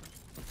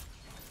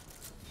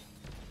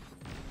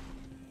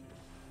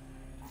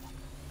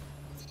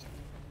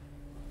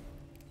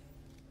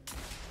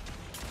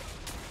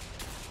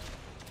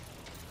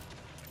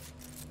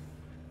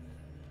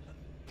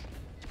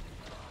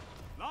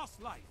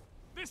 Last life.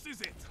 This is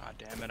it. God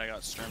damn it, I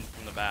got stormed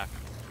from the back.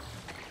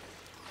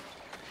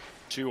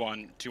 Two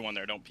on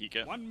there, don't peek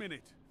it. 1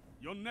 minute.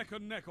 You're neck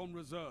and neck on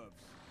reserves.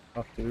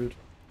 Fuck, dude.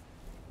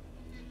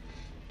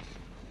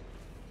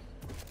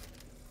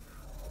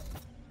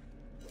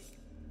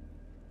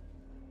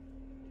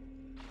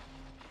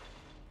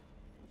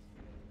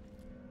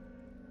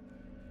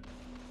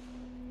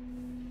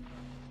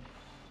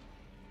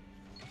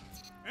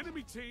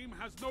 Enemy team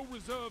has no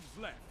reserves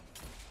left.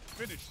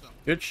 Finish them.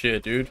 Good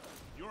shit, dude.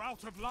 You're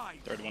out of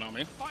lives. Third one on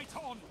me. Fight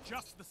on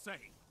just the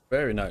same.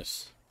 Very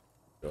nice.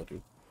 Go,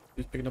 dude.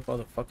 He's picking up all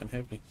the fucking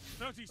heavy.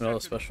 30 And all the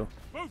seconds. special.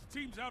 Both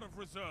teams out of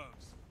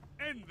reserves.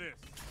 End this.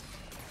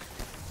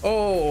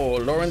 Oh,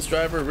 Lawrence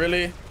driver,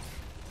 really?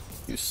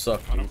 You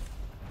suck, dude.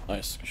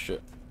 Nice. Good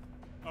shit.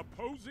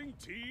 Opposing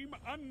team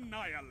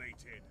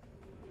annihilated.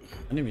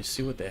 I didn't even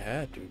see what they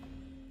had, dude.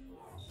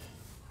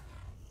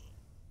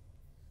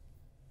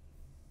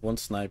 One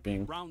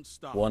sniping. Round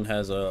start. One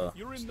has a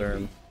You're in the stern.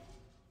 lead.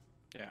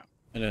 Yeah.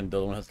 And then the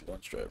other one has the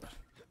launch driver.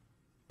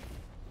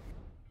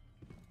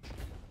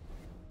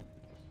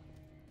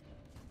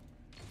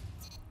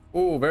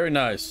 Oh, very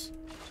nice.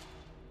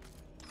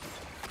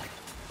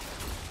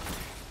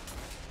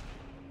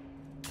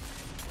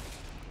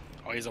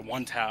 Oh, he's a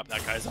one tap.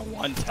 That guy's a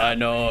one tap. I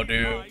know,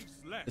 dude. Lives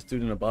left. This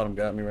dude in the bottom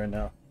got me right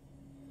now.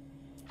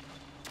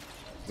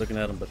 Looking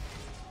at him, but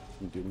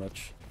didn't do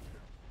much.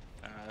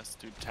 This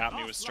dude tapped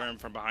me with Sturm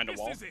from behind a This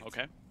wall. is it.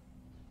 Okay.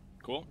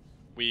 Cool.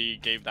 We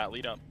gave that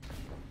lead up.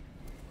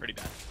 Pretty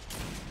bad.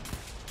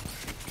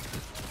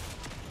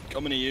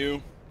 Coming to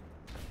you.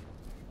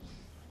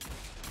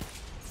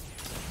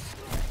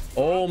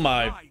 Oh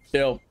my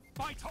tail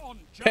Fight on,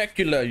 just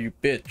pecula, you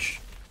bitch.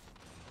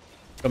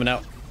 Coming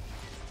out.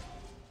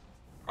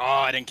 Oh,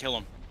 I didn't kill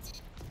him.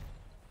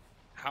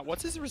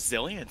 What's his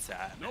resilience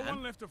at, no man?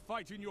 one left to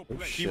fight in your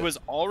place. He shit. was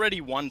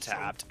already one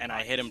tapped, and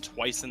I hit him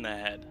twice in the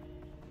head.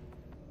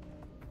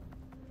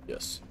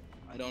 Yes.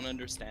 I don't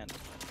understand.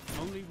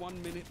 Only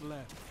 1 minute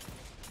left.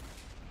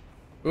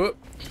 Whoop.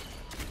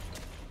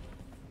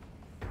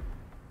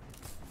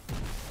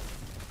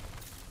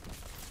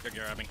 They're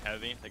grabbing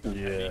heavy. They got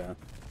Yeah. heavy.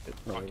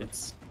 Whatever.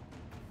 Rockets.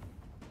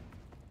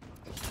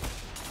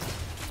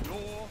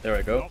 You're There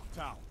I go. knocked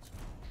out.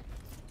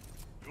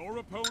 Your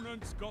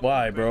opponent's got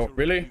Why, the bro? better of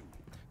Really? you.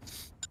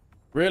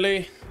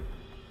 Really?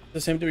 The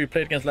same thing we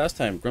played against last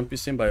time. Grumpy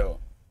Symbio.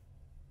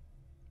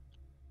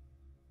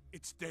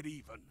 It's dead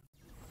even.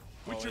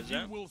 Which Oh, of is you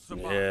it? will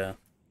survive? Yeah.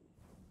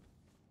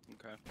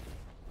 Okay.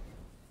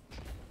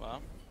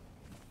 Well.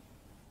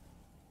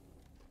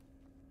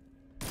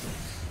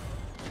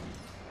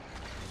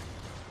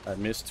 I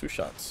missed 2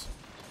 shots.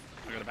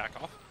 I gotta back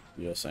off.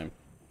 Yeah, same.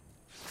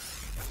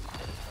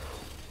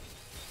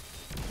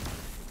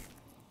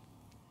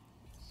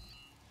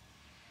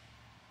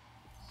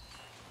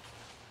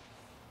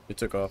 It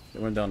took off.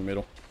 It went down the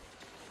middle.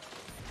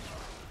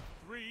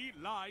 3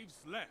 lives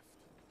left.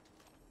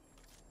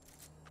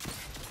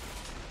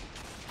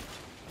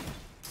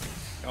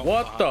 Oh,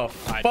 What the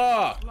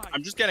fuck?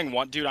 I'm just getting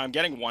one, dude. I'm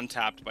getting one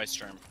tapped by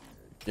Sturm.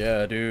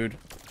 Yeah, dude.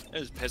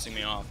 It is pissing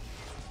me off.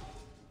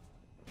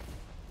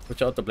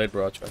 Watch out the blade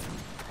barrage. Right?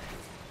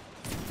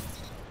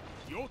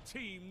 Your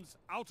team's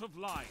out of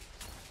line.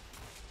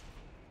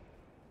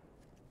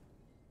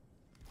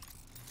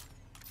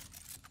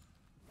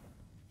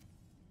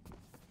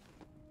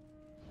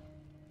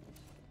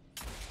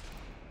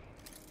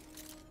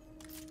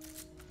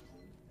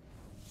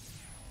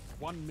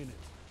 One minute.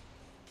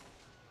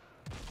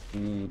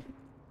 Mm.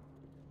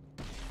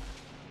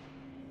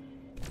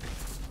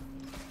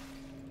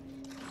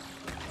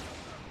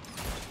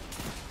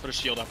 Put a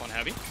shield up on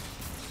heavy.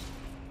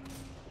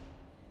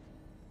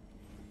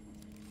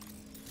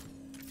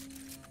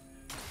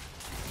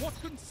 What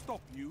can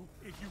stop you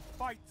if you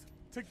fight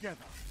together?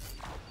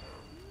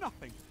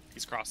 Nothing.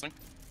 He's crossing.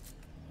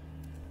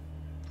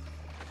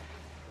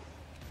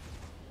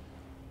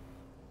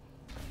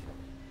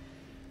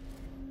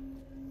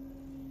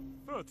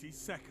 "30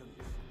 seconds.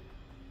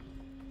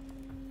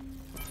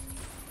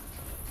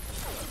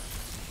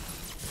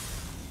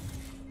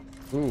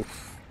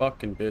 Oof.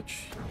 Fucking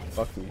bitch.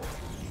 Fuck me.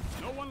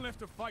 No one left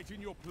to fight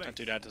in your place. That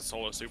dude had to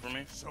solo super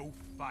me. So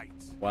fight.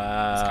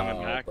 Wow. He's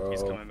coming back. Bro.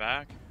 He's coming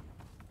back.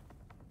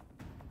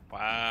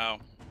 Wow.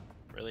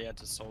 Really had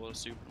to solo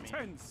super me.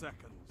 10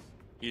 seconds.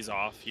 He's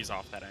off. He's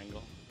off that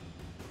angle.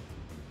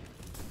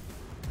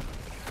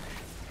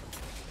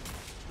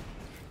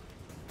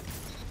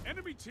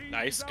 Enemy team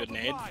Nice, is out good of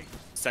nade. line.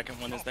 Second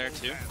one is there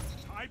too.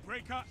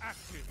 Tiebreaker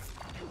active.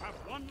 You have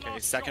one Okay,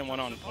 last second shot one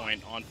to on survive.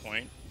 point. On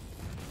point.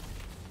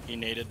 He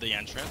naded the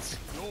entrance.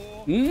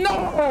 Your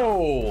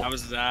No!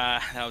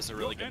 That was a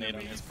really good nade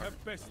on his enemies part.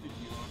 have bested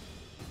you.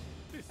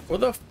 This Where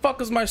the fuck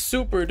is my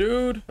super,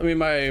 dude? I mean,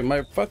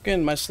 my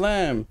fucking, my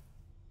slam.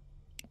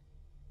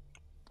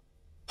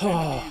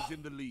 enemy is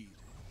in the lead.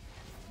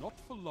 Not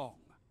for long.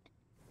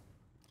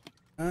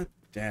 God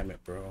damn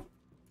it, bro.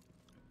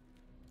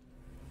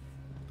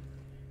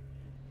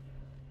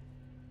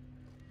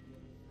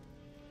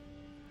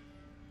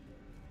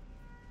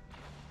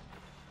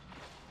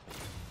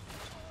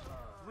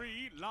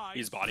 Three lives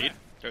He's bodied. left.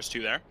 There's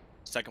two there.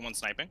 Second one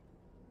sniping.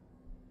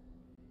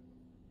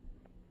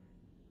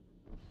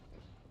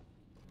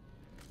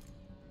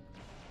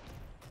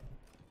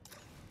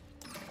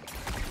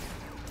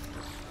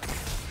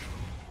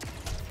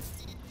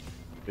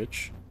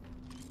 Bitch.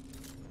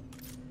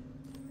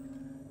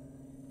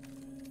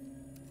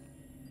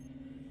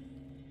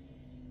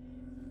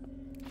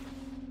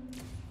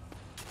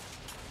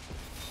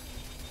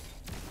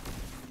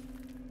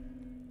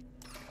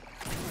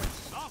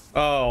 Last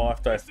Oh,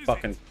 after I This is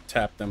fucking it.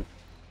 tapped them.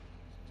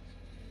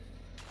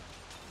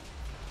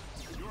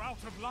 You're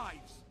out of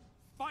lives.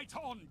 Fight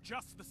on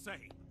just the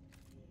same.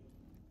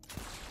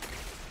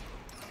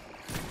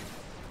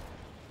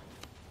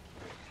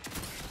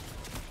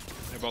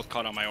 They're both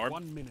caught on my orb.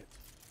 1 minute.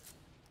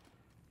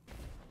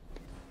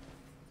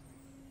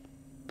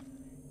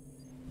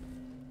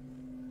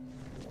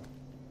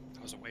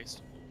 That was a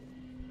waste.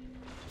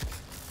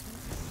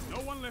 No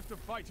one left to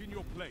fight in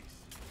your place.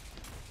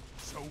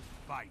 So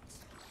fight.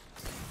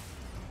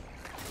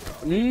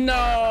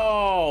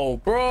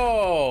 No,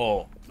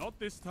 bro. Not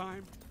this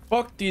time.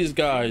 Fuck these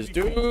guys,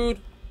 dude.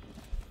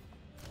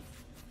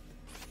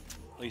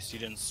 At least you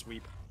didn't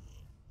sweep.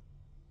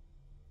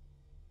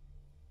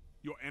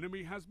 Your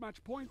enemy has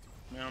match point.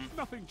 Yeah.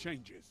 Nothing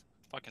changes.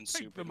 Fucking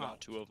Take super them got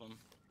out. 2 of them.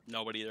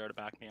 Nobody there to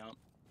back me up.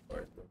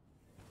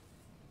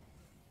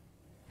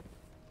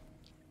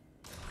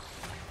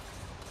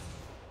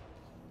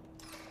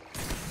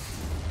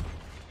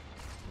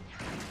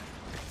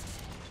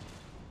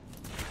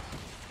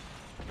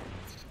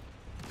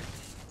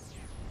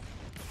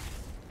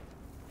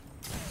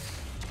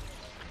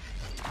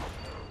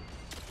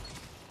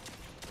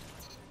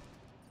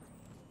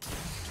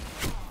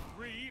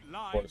 Three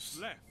lives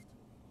left.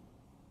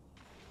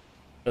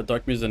 Got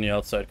Dark Muse on the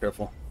outside,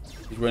 careful.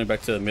 He's running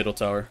back to the middle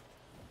tower.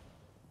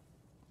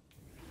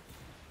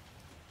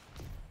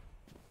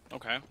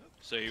 Okay.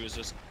 So he was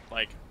just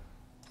like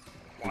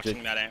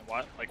watching that ant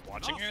like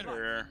watching it,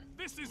 or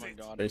This oh is my it.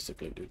 god.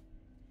 Basically, dude.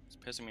 It's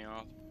pissing me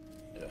off.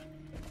 Yeah.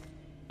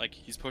 Like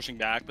he's pushing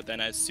back, but then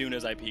as soon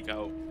as I peek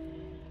out,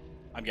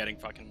 I'm getting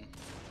fucking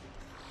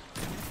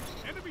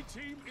Enemy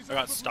team is I got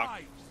out of stuck.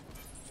 lives.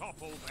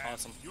 Topple them.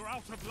 Awesome. You're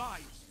out of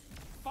lives.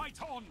 Fight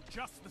on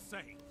just the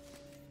same.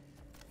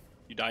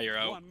 you die, you're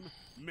out. 1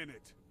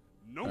 minute.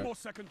 No Alright. more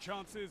second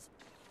chances.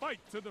 Fight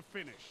to the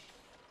finish.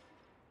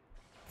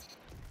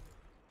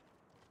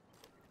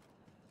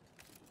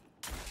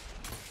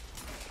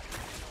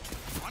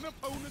 One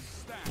opponent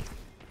stand.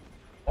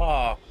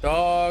 Fuck,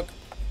 dog.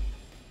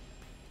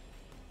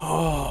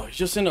 Oh, he's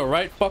just in the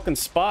right fucking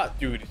spot,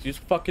 dude. He's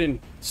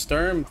fucking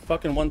Sturm,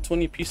 fucking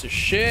 120 piece of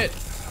shit.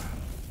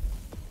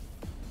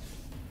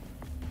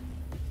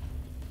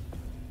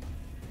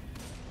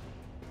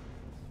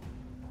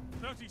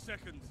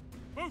 Seconds.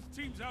 Both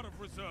teams out of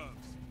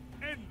reserves.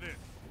 End this.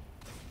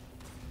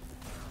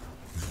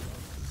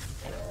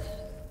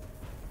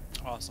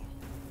 Awesome.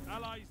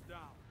 Allies down.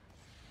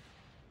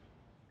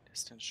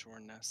 Distant shore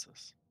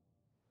Nessus.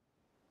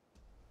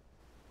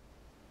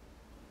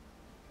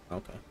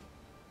 Okay.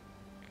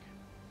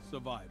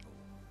 Survival.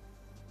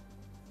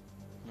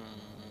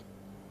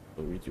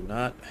 But we do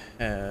not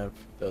have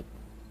the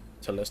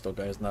Telesto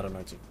guy is not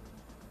anointed.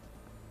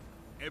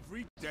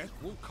 Every death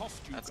will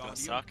cost you, That's gonna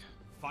Guardian. suck.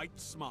 Fight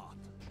smart.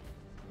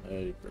 I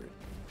agree.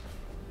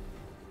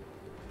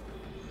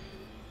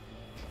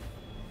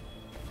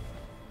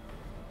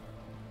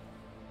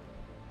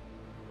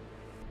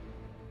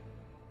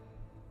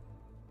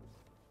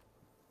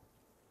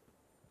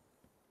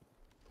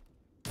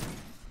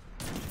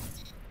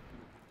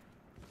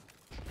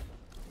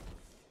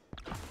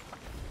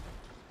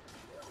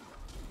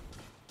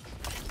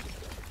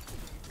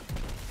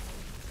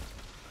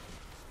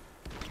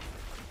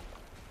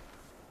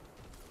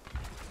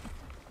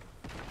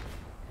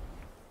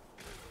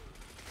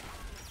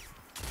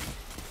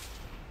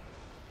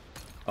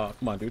 Oh,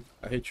 come on, dude.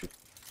 I hate you.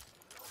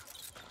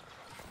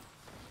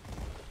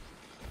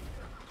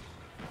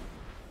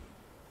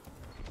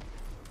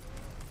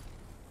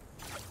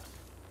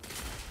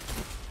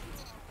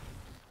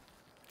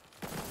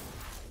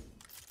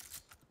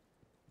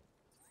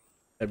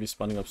 Heavy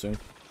spawning up soon.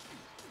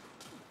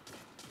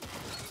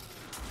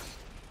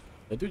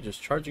 That dude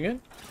just charging in?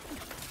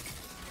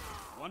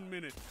 1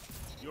 minute.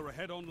 You're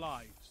ahead on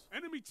lives.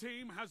 Enemy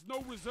team has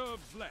no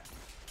reserves left.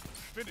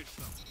 Finish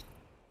them.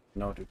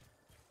 No, dude.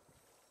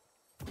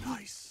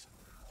 Nice.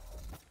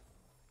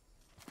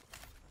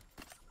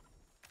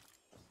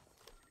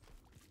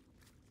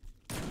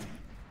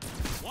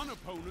 One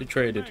opponent He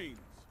traded. remains.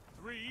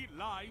 3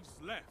 lives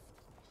left.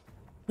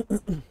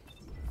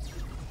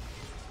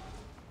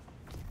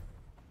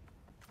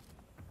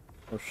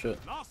 Oh shit.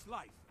 Last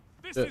life.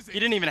 This Yeah. is it. He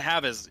didn't even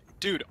have his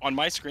dude on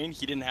my screen.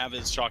 He didn't have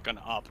his shotgun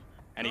up,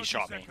 and he 30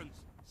 shot me.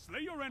 seconds.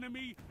 Slay your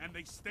enemy and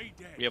they stay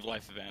dead. We have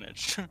life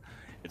advantage.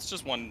 It's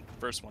just one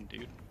first one,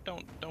 dude.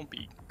 Don't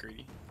be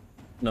greedy.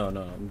 No,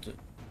 no, I'm just...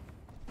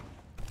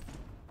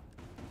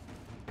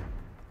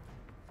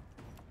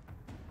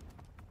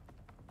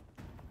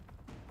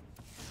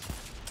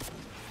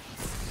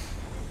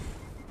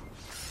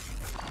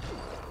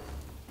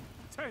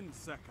 Ten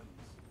seconds.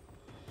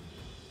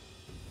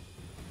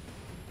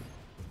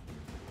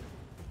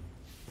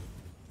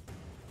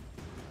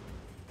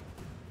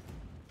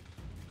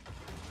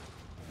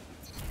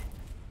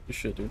 Good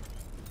shit, dude.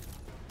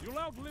 You'll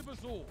outlive us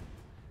all.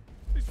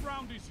 This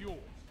round is yours.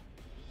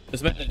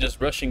 This man is just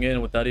rushing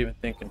in without even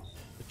thinking.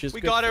 Which is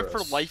We good got it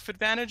for us. life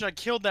advantage. I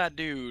killed that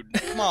dude.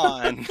 Come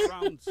on,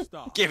 Round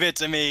start. give it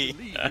to me.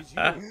 The lead is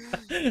yours.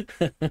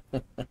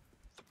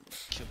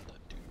 Kill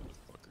that dude,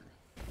 motherfucker.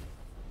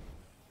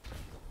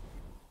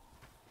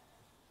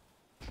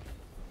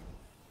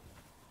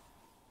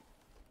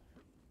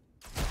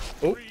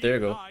 Oh, there you 3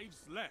 go. lives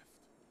left.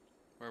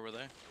 Where were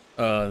they?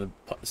 The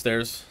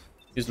stairs.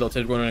 He's low.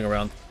 He's running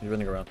around. He's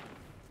running around.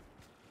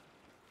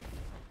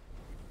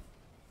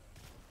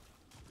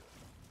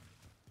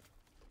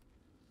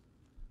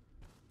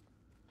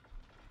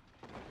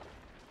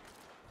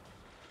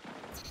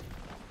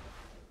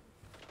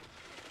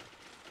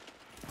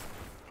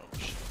 Oh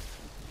shit.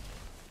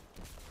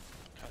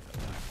 Kind of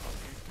back on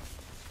here.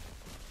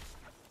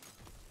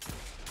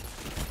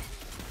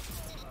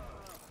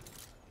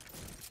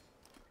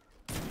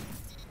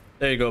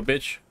 There you go,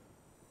 bitch.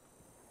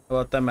 How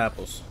about them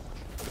apples?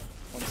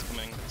 One's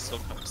coming.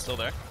 Still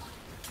there.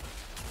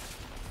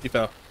 He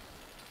fell.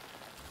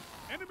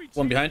 Enemy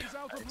One team behind. is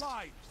out of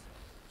lives.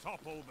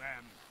 Topple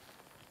them.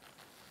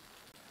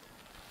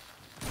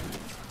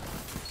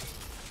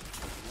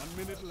 1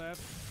 minute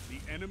left.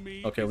 The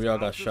enemy Okay, is we all out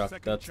got of shocked.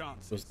 second That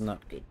chances. was not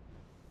good.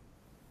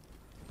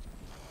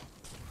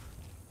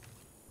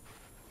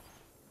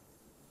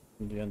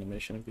 The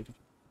animation of beauty.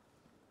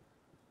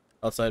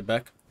 Outside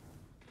back.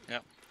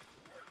 Yep.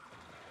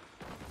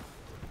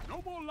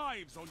 No more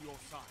lives on your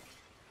side.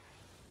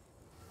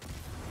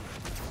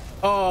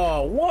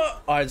 Oh,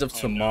 what? Eyes of Oh,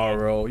 no.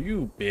 Tomorrow,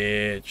 you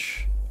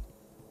bitch.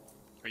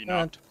 Are you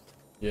knocked?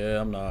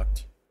 Yeah, I'm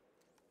knocked.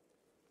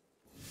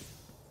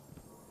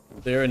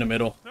 They're in the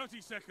middle. 30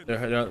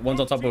 seconds.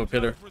 One's on top of a Both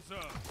teams pillar. have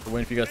reserve. We're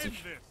waiting for you guys End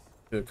this.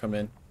 to come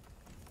in.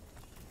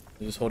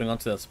 They're just holding on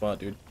to that spot,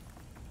 dude.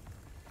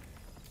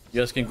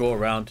 You guys can go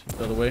around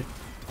the other way.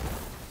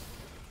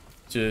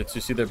 To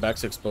see their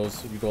backs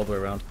exposed, you go all the way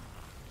around.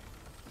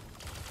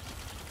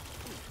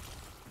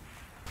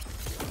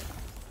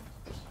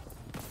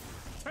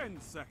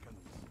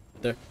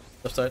 There,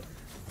 left side.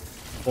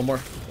 One more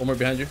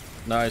behind you.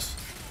 Nice.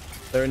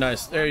 Very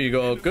nice. There you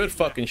go. Good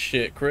fucking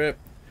shit, Crip.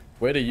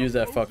 Way to use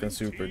that fucking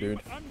super, dude.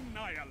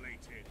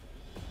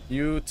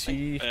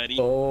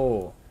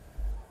 Beautiful.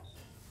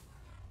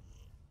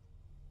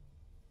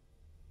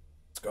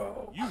 Let's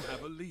go. You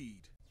have a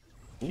lead.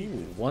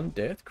 Ooh, one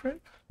death,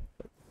 Crip?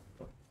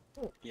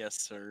 Yes,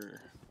 sir.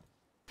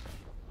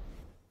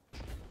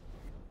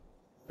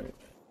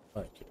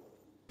 Like it.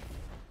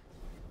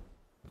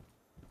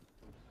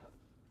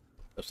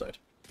 Left side.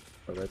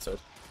 Or right side.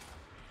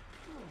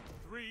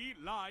 3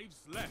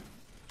 lives left.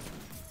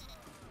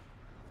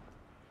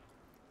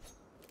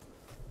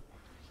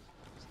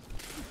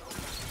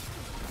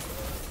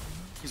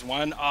 He's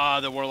one. Ah,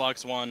 the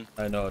Warlock's one.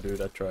 I know,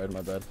 dude. I tried.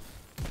 My bad.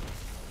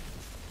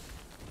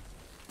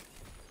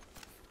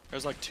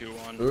 There's like 2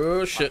 on.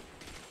 Oh, shit.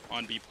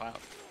 On B plat.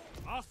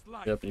 Last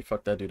life. Yep, you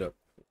fucked that dude up.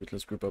 Wait,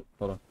 let's group up.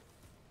 Hold on.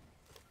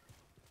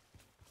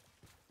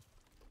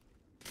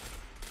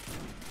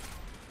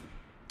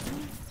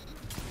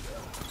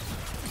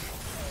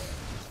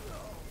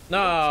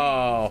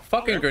 No,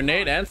 fucking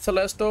grenade and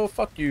Celesto.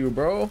 Fuck you,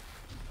 bro.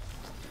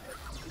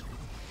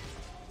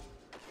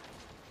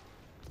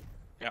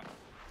 Yeah.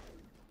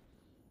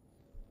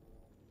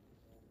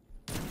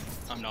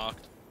 I'm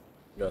knocked.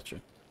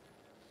 Gotcha.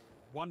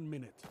 1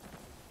 minute.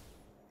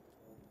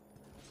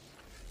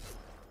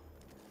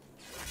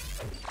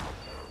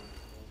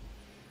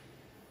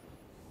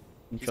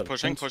 He's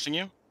pushing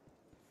you.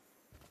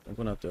 I'm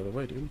going out the other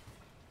way, dude.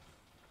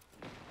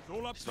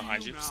 He's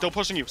behind you. Still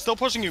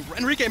pushing you.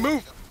 Enrique,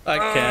 move! I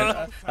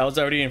can't. I was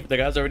already the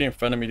guy's already in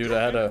front of me, dude.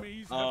 I had to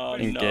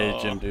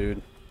engage him,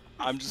 dude.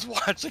 I'm just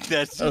watching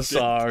that. I'm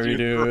sorry,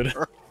 dude.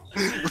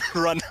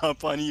 Run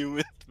up on you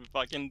with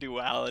fucking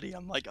duality.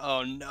 I'm like,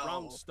 oh no.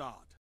 Round start.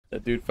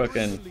 That dude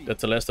fucking, the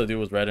Telesto dude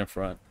was right in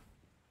front.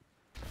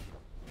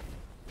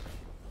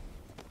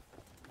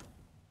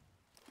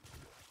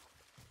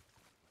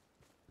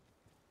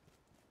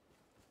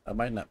 I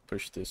might not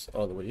push this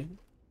all the way in.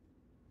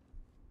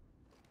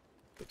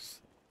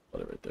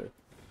 Put it right there.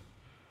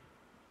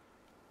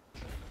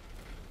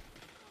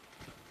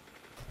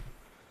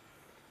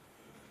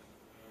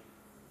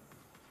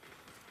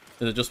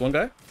 Is it just one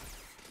guy?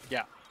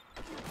 Yeah.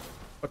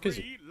 Fuck is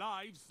he? 3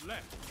 lives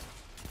left.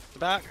 The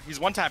back. He's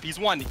one tap. He's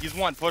one.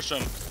 Push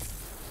him.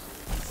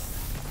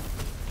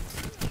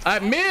 I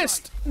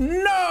missed!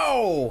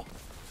 No!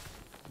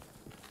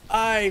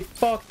 I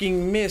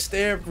fucking missed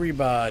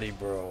everybody,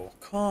 bro.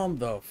 Calm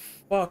the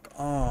fuck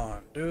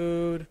on,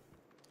 dude.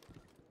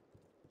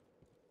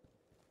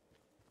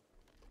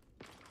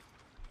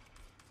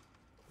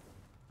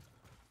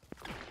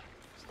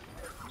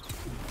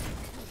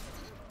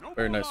 No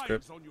Very more nice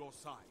script. lives on your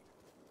side.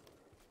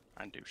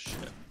 I do shit.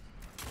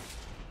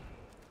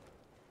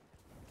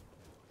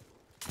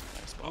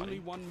 Nice Only body.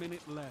 1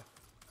 minute left.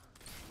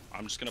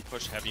 I'm just gonna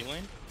push heavy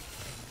lane.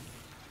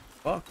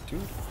 Fuck, dude.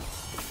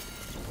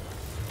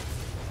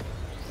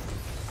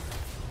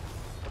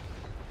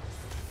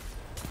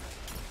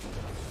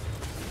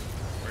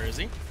 Where is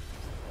he?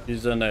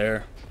 He's in the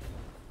air.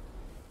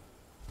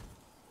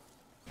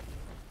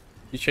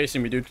 He's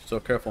chasing me, dude, so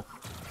careful.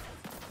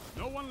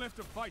 No one left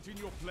to fight in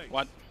your place.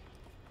 What?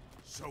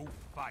 So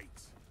fight.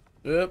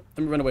 Yep,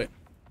 let me run away.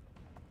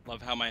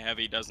 Love how my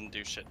heavy doesn't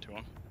do shit to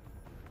him.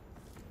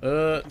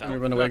 Let me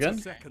run away again.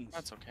 Seconds.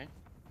 That's okay.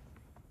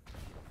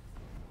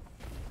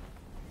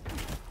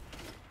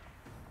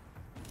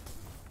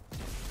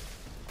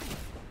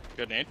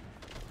 Good nade.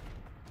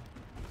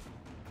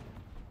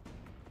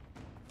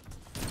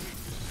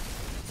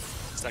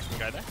 second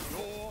guy there.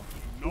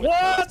 You're not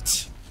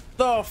What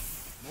the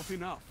f? Not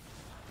enough.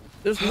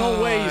 There's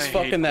no way he's I hate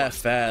fucking that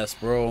Quest. fast,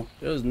 bro.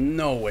 There's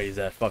no way he's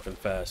that fucking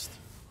fast.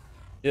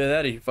 Yeah,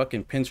 that he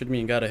fucking pincered me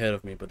and got ahead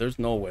of me, but there's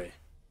no way.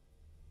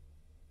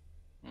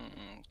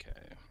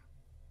 Okay.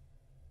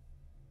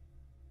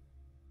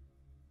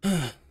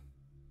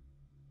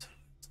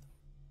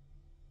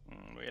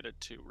 We had a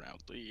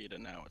 2-round lead,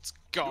 and now it's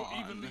You're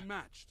gone. evenly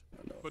matched,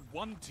 but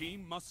one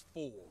team must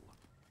fall.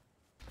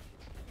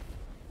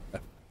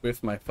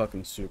 With my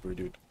fucking super,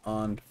 dude.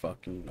 On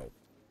fucking nope.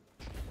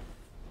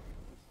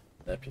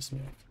 That pissed me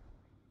off.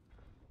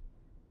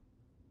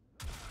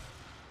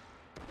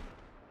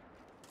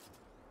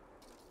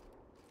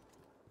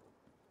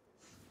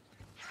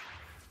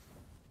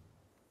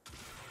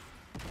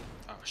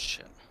 Oh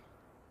shit.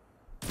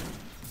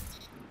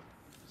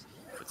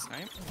 Good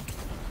snipe.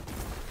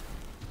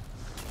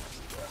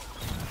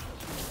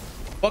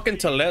 Fucking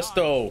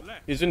Telesto.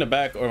 He's in the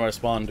back or my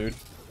spawn, dude.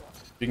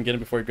 You can get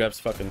him before he grabs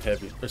fucking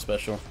heavy or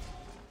special.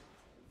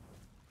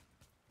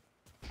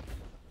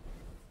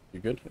 You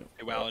good?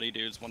 Duality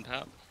dudes, 1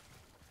 tap.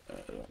 I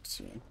don't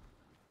see him.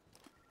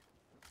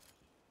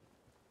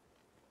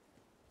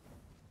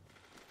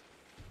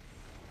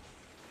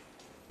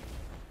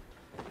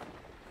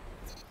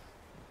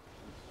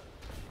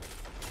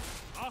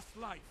 Last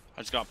life.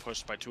 I just got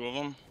pushed by 2 of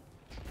them.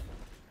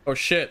 Oh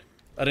shit.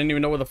 I didn't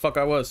even know where the fuck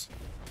I was.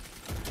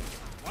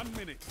 1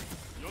 minute.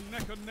 You're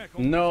neck and neck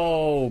on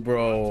No,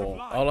 bro. Lots of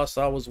life. All I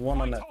saw was one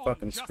on Fight that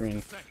fucking just screen.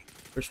 the same.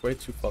 Pushed way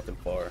too fucking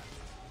far.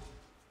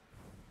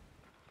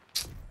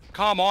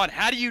 Come on,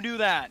 how do you do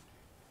that?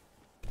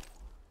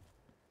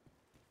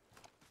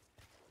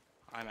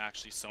 I'm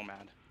actually so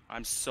mad.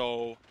 I'm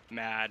so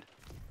mad.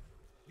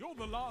 You're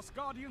the last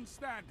guardian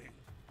standing.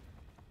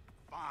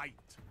 Fight.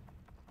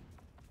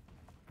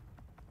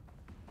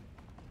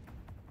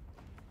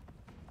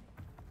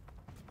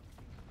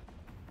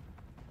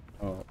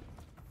 Oh,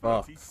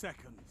 fuck. 30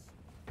 seconds.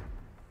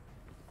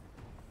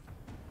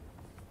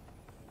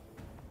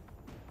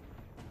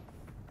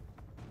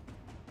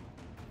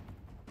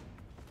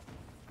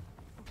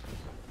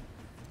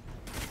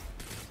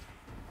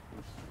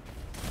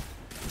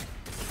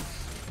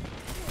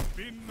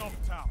 Been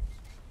knocked out.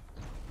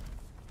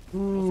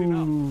 Not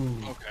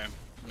enough. Okay,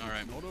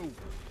 alright. Not over.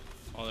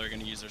 Oh, they're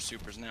gonna use their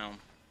supers now.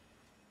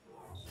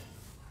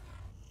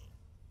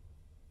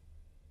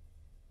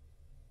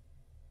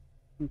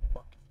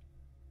 Fuck.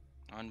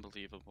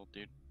 Unbelievable,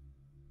 dude.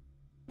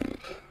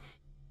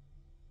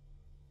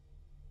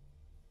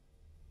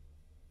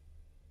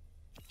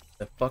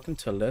 That fucking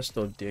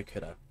Telesto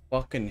dickhead I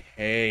fucking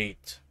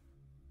hate.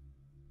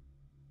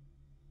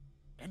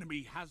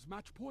 Enemy has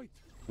match point.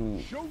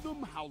 Ooh. Show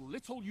them how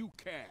little you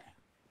care.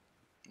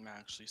 I'm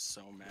actually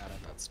so mad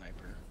at that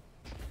sniper.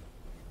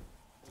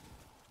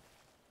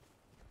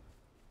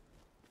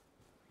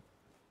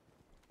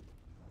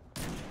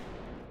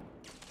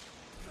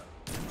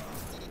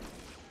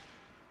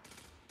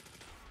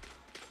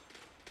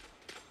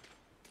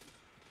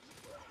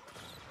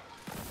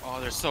 Oh,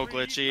 they're so 3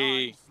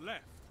 glitchy. lives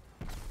left.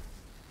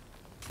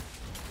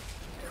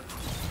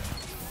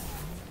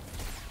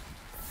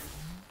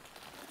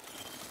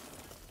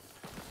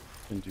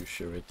 Didn't do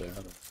shit right there.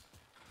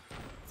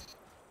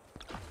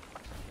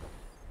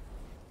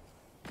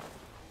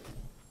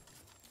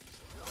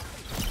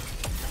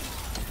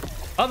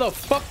 How the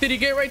fuck did he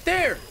get right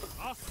there?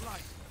 Last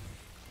life.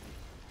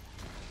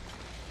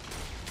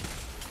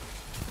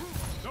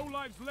 No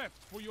lives left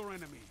for your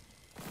enemy.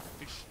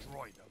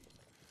 Destroy them.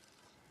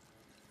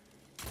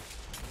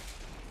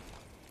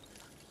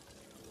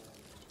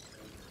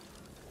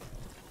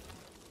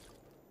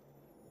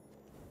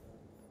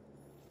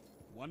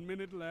 One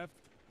minute left.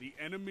 The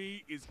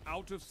enemy is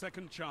out of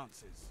second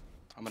chances.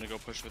 I'm gonna go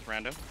push with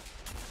Rando.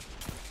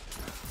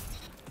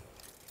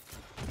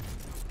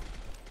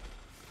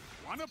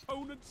 One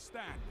opponent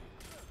standing.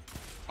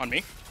 On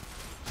me.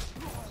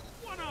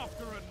 One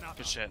after another.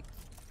 Good shit.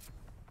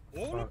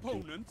 All Fuck, dude.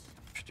 opponents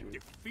Dude.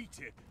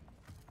 defeated.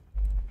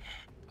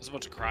 I was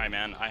about to cry,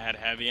 man. I had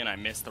heavy and I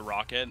missed the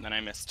rocket, and then I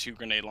missed 2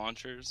 grenade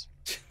launchers.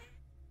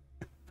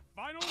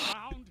 Final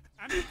round,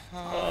 and it's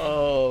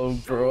Oh,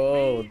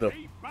 bro, the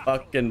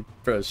fucking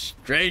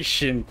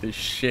frustration, this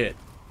shit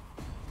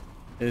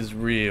is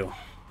real.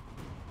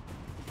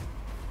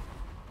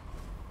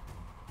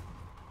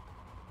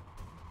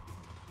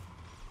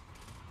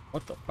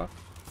 What the fuck?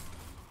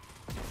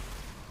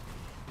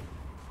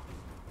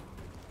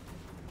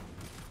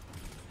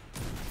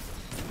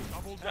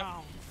 double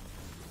down.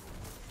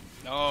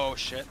 Oh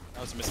shit,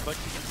 that was a misclick.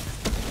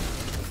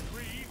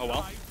 3 Oh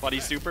well. lives Buddy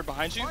left. super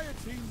behind you. By a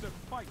team that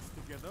fights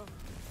together,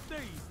 stays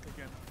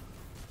together.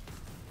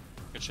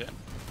 Good shit.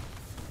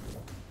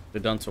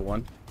 They're down to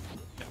 1.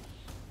 Yeah.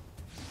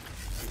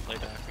 We play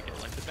back, we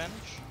get life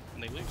advantage,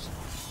 and they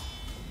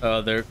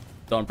lose. They're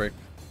dawn break.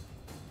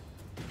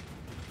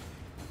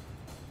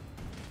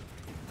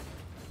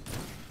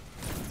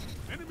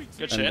 Enemy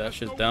Good team shit. has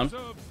shit's no down.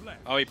 reserves left.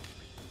 Oh, he...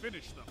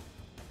 Finish them.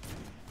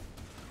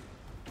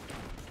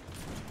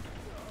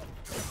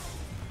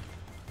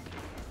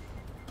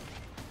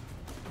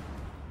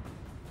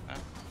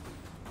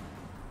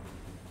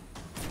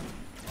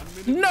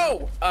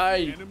 No! The I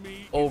enemy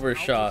is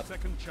overshot. out of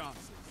second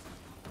chances.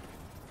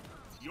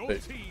 Your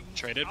Wait. team is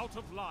Traded. out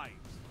of lives.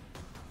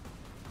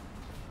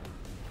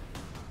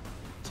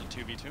 It's a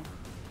 2v2.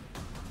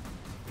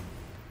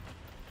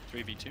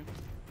 3v2.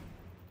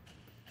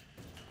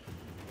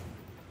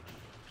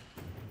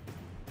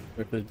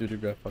 Wait for the dude to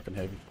grab fucking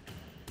heavy.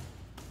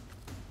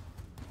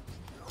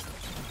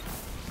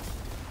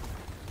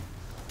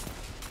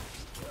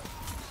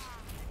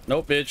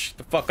 Nope, bitch.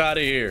 The fuck out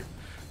of here.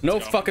 No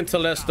Let's go. fucking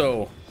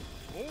Telesto.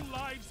 All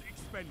lives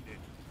expended.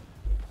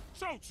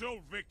 Total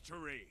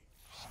victory.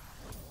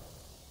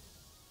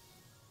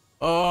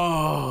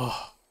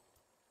 Oh.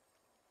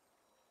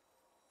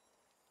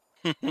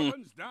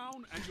 Weapons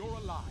down and you're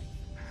alive.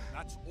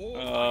 That's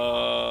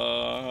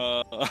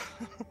all.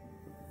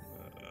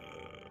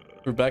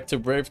 We're back to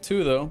Brave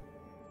 2, though.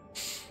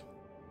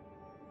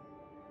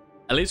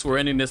 At least we're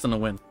ending this on a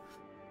win.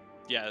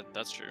 Yeah,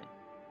 that's true.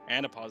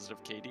 And a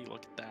positive KD.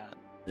 Look at that.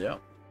 Yeah.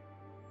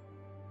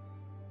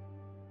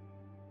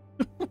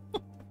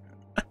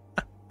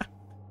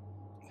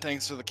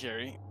 Thanks for the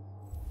carry.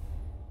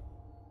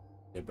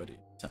 Hey, buddy.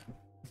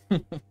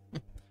 Time.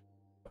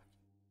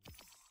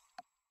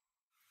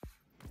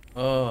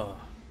 Oh.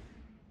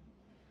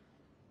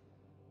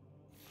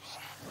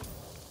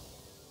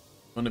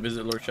 Want to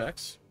visit Lord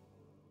Shaxx?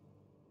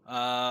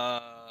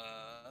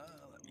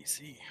 Let me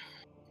see.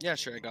 Yeah,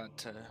 sure. I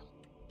got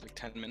like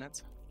 10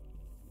 minutes.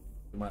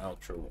 Do my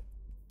outro.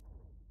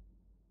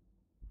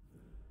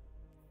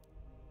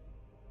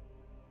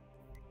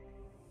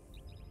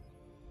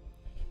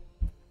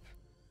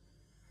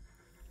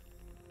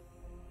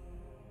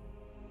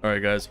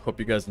 Alright guys, hope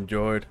you guys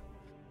enjoyed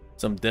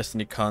some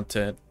Destiny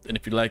content. And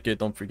if you like it,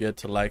 don't forget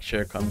to like,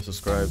 share, comment,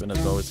 subscribe. And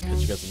as always, catch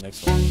you guys in the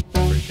next one.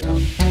 Freak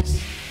out.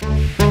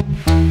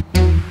 Peace.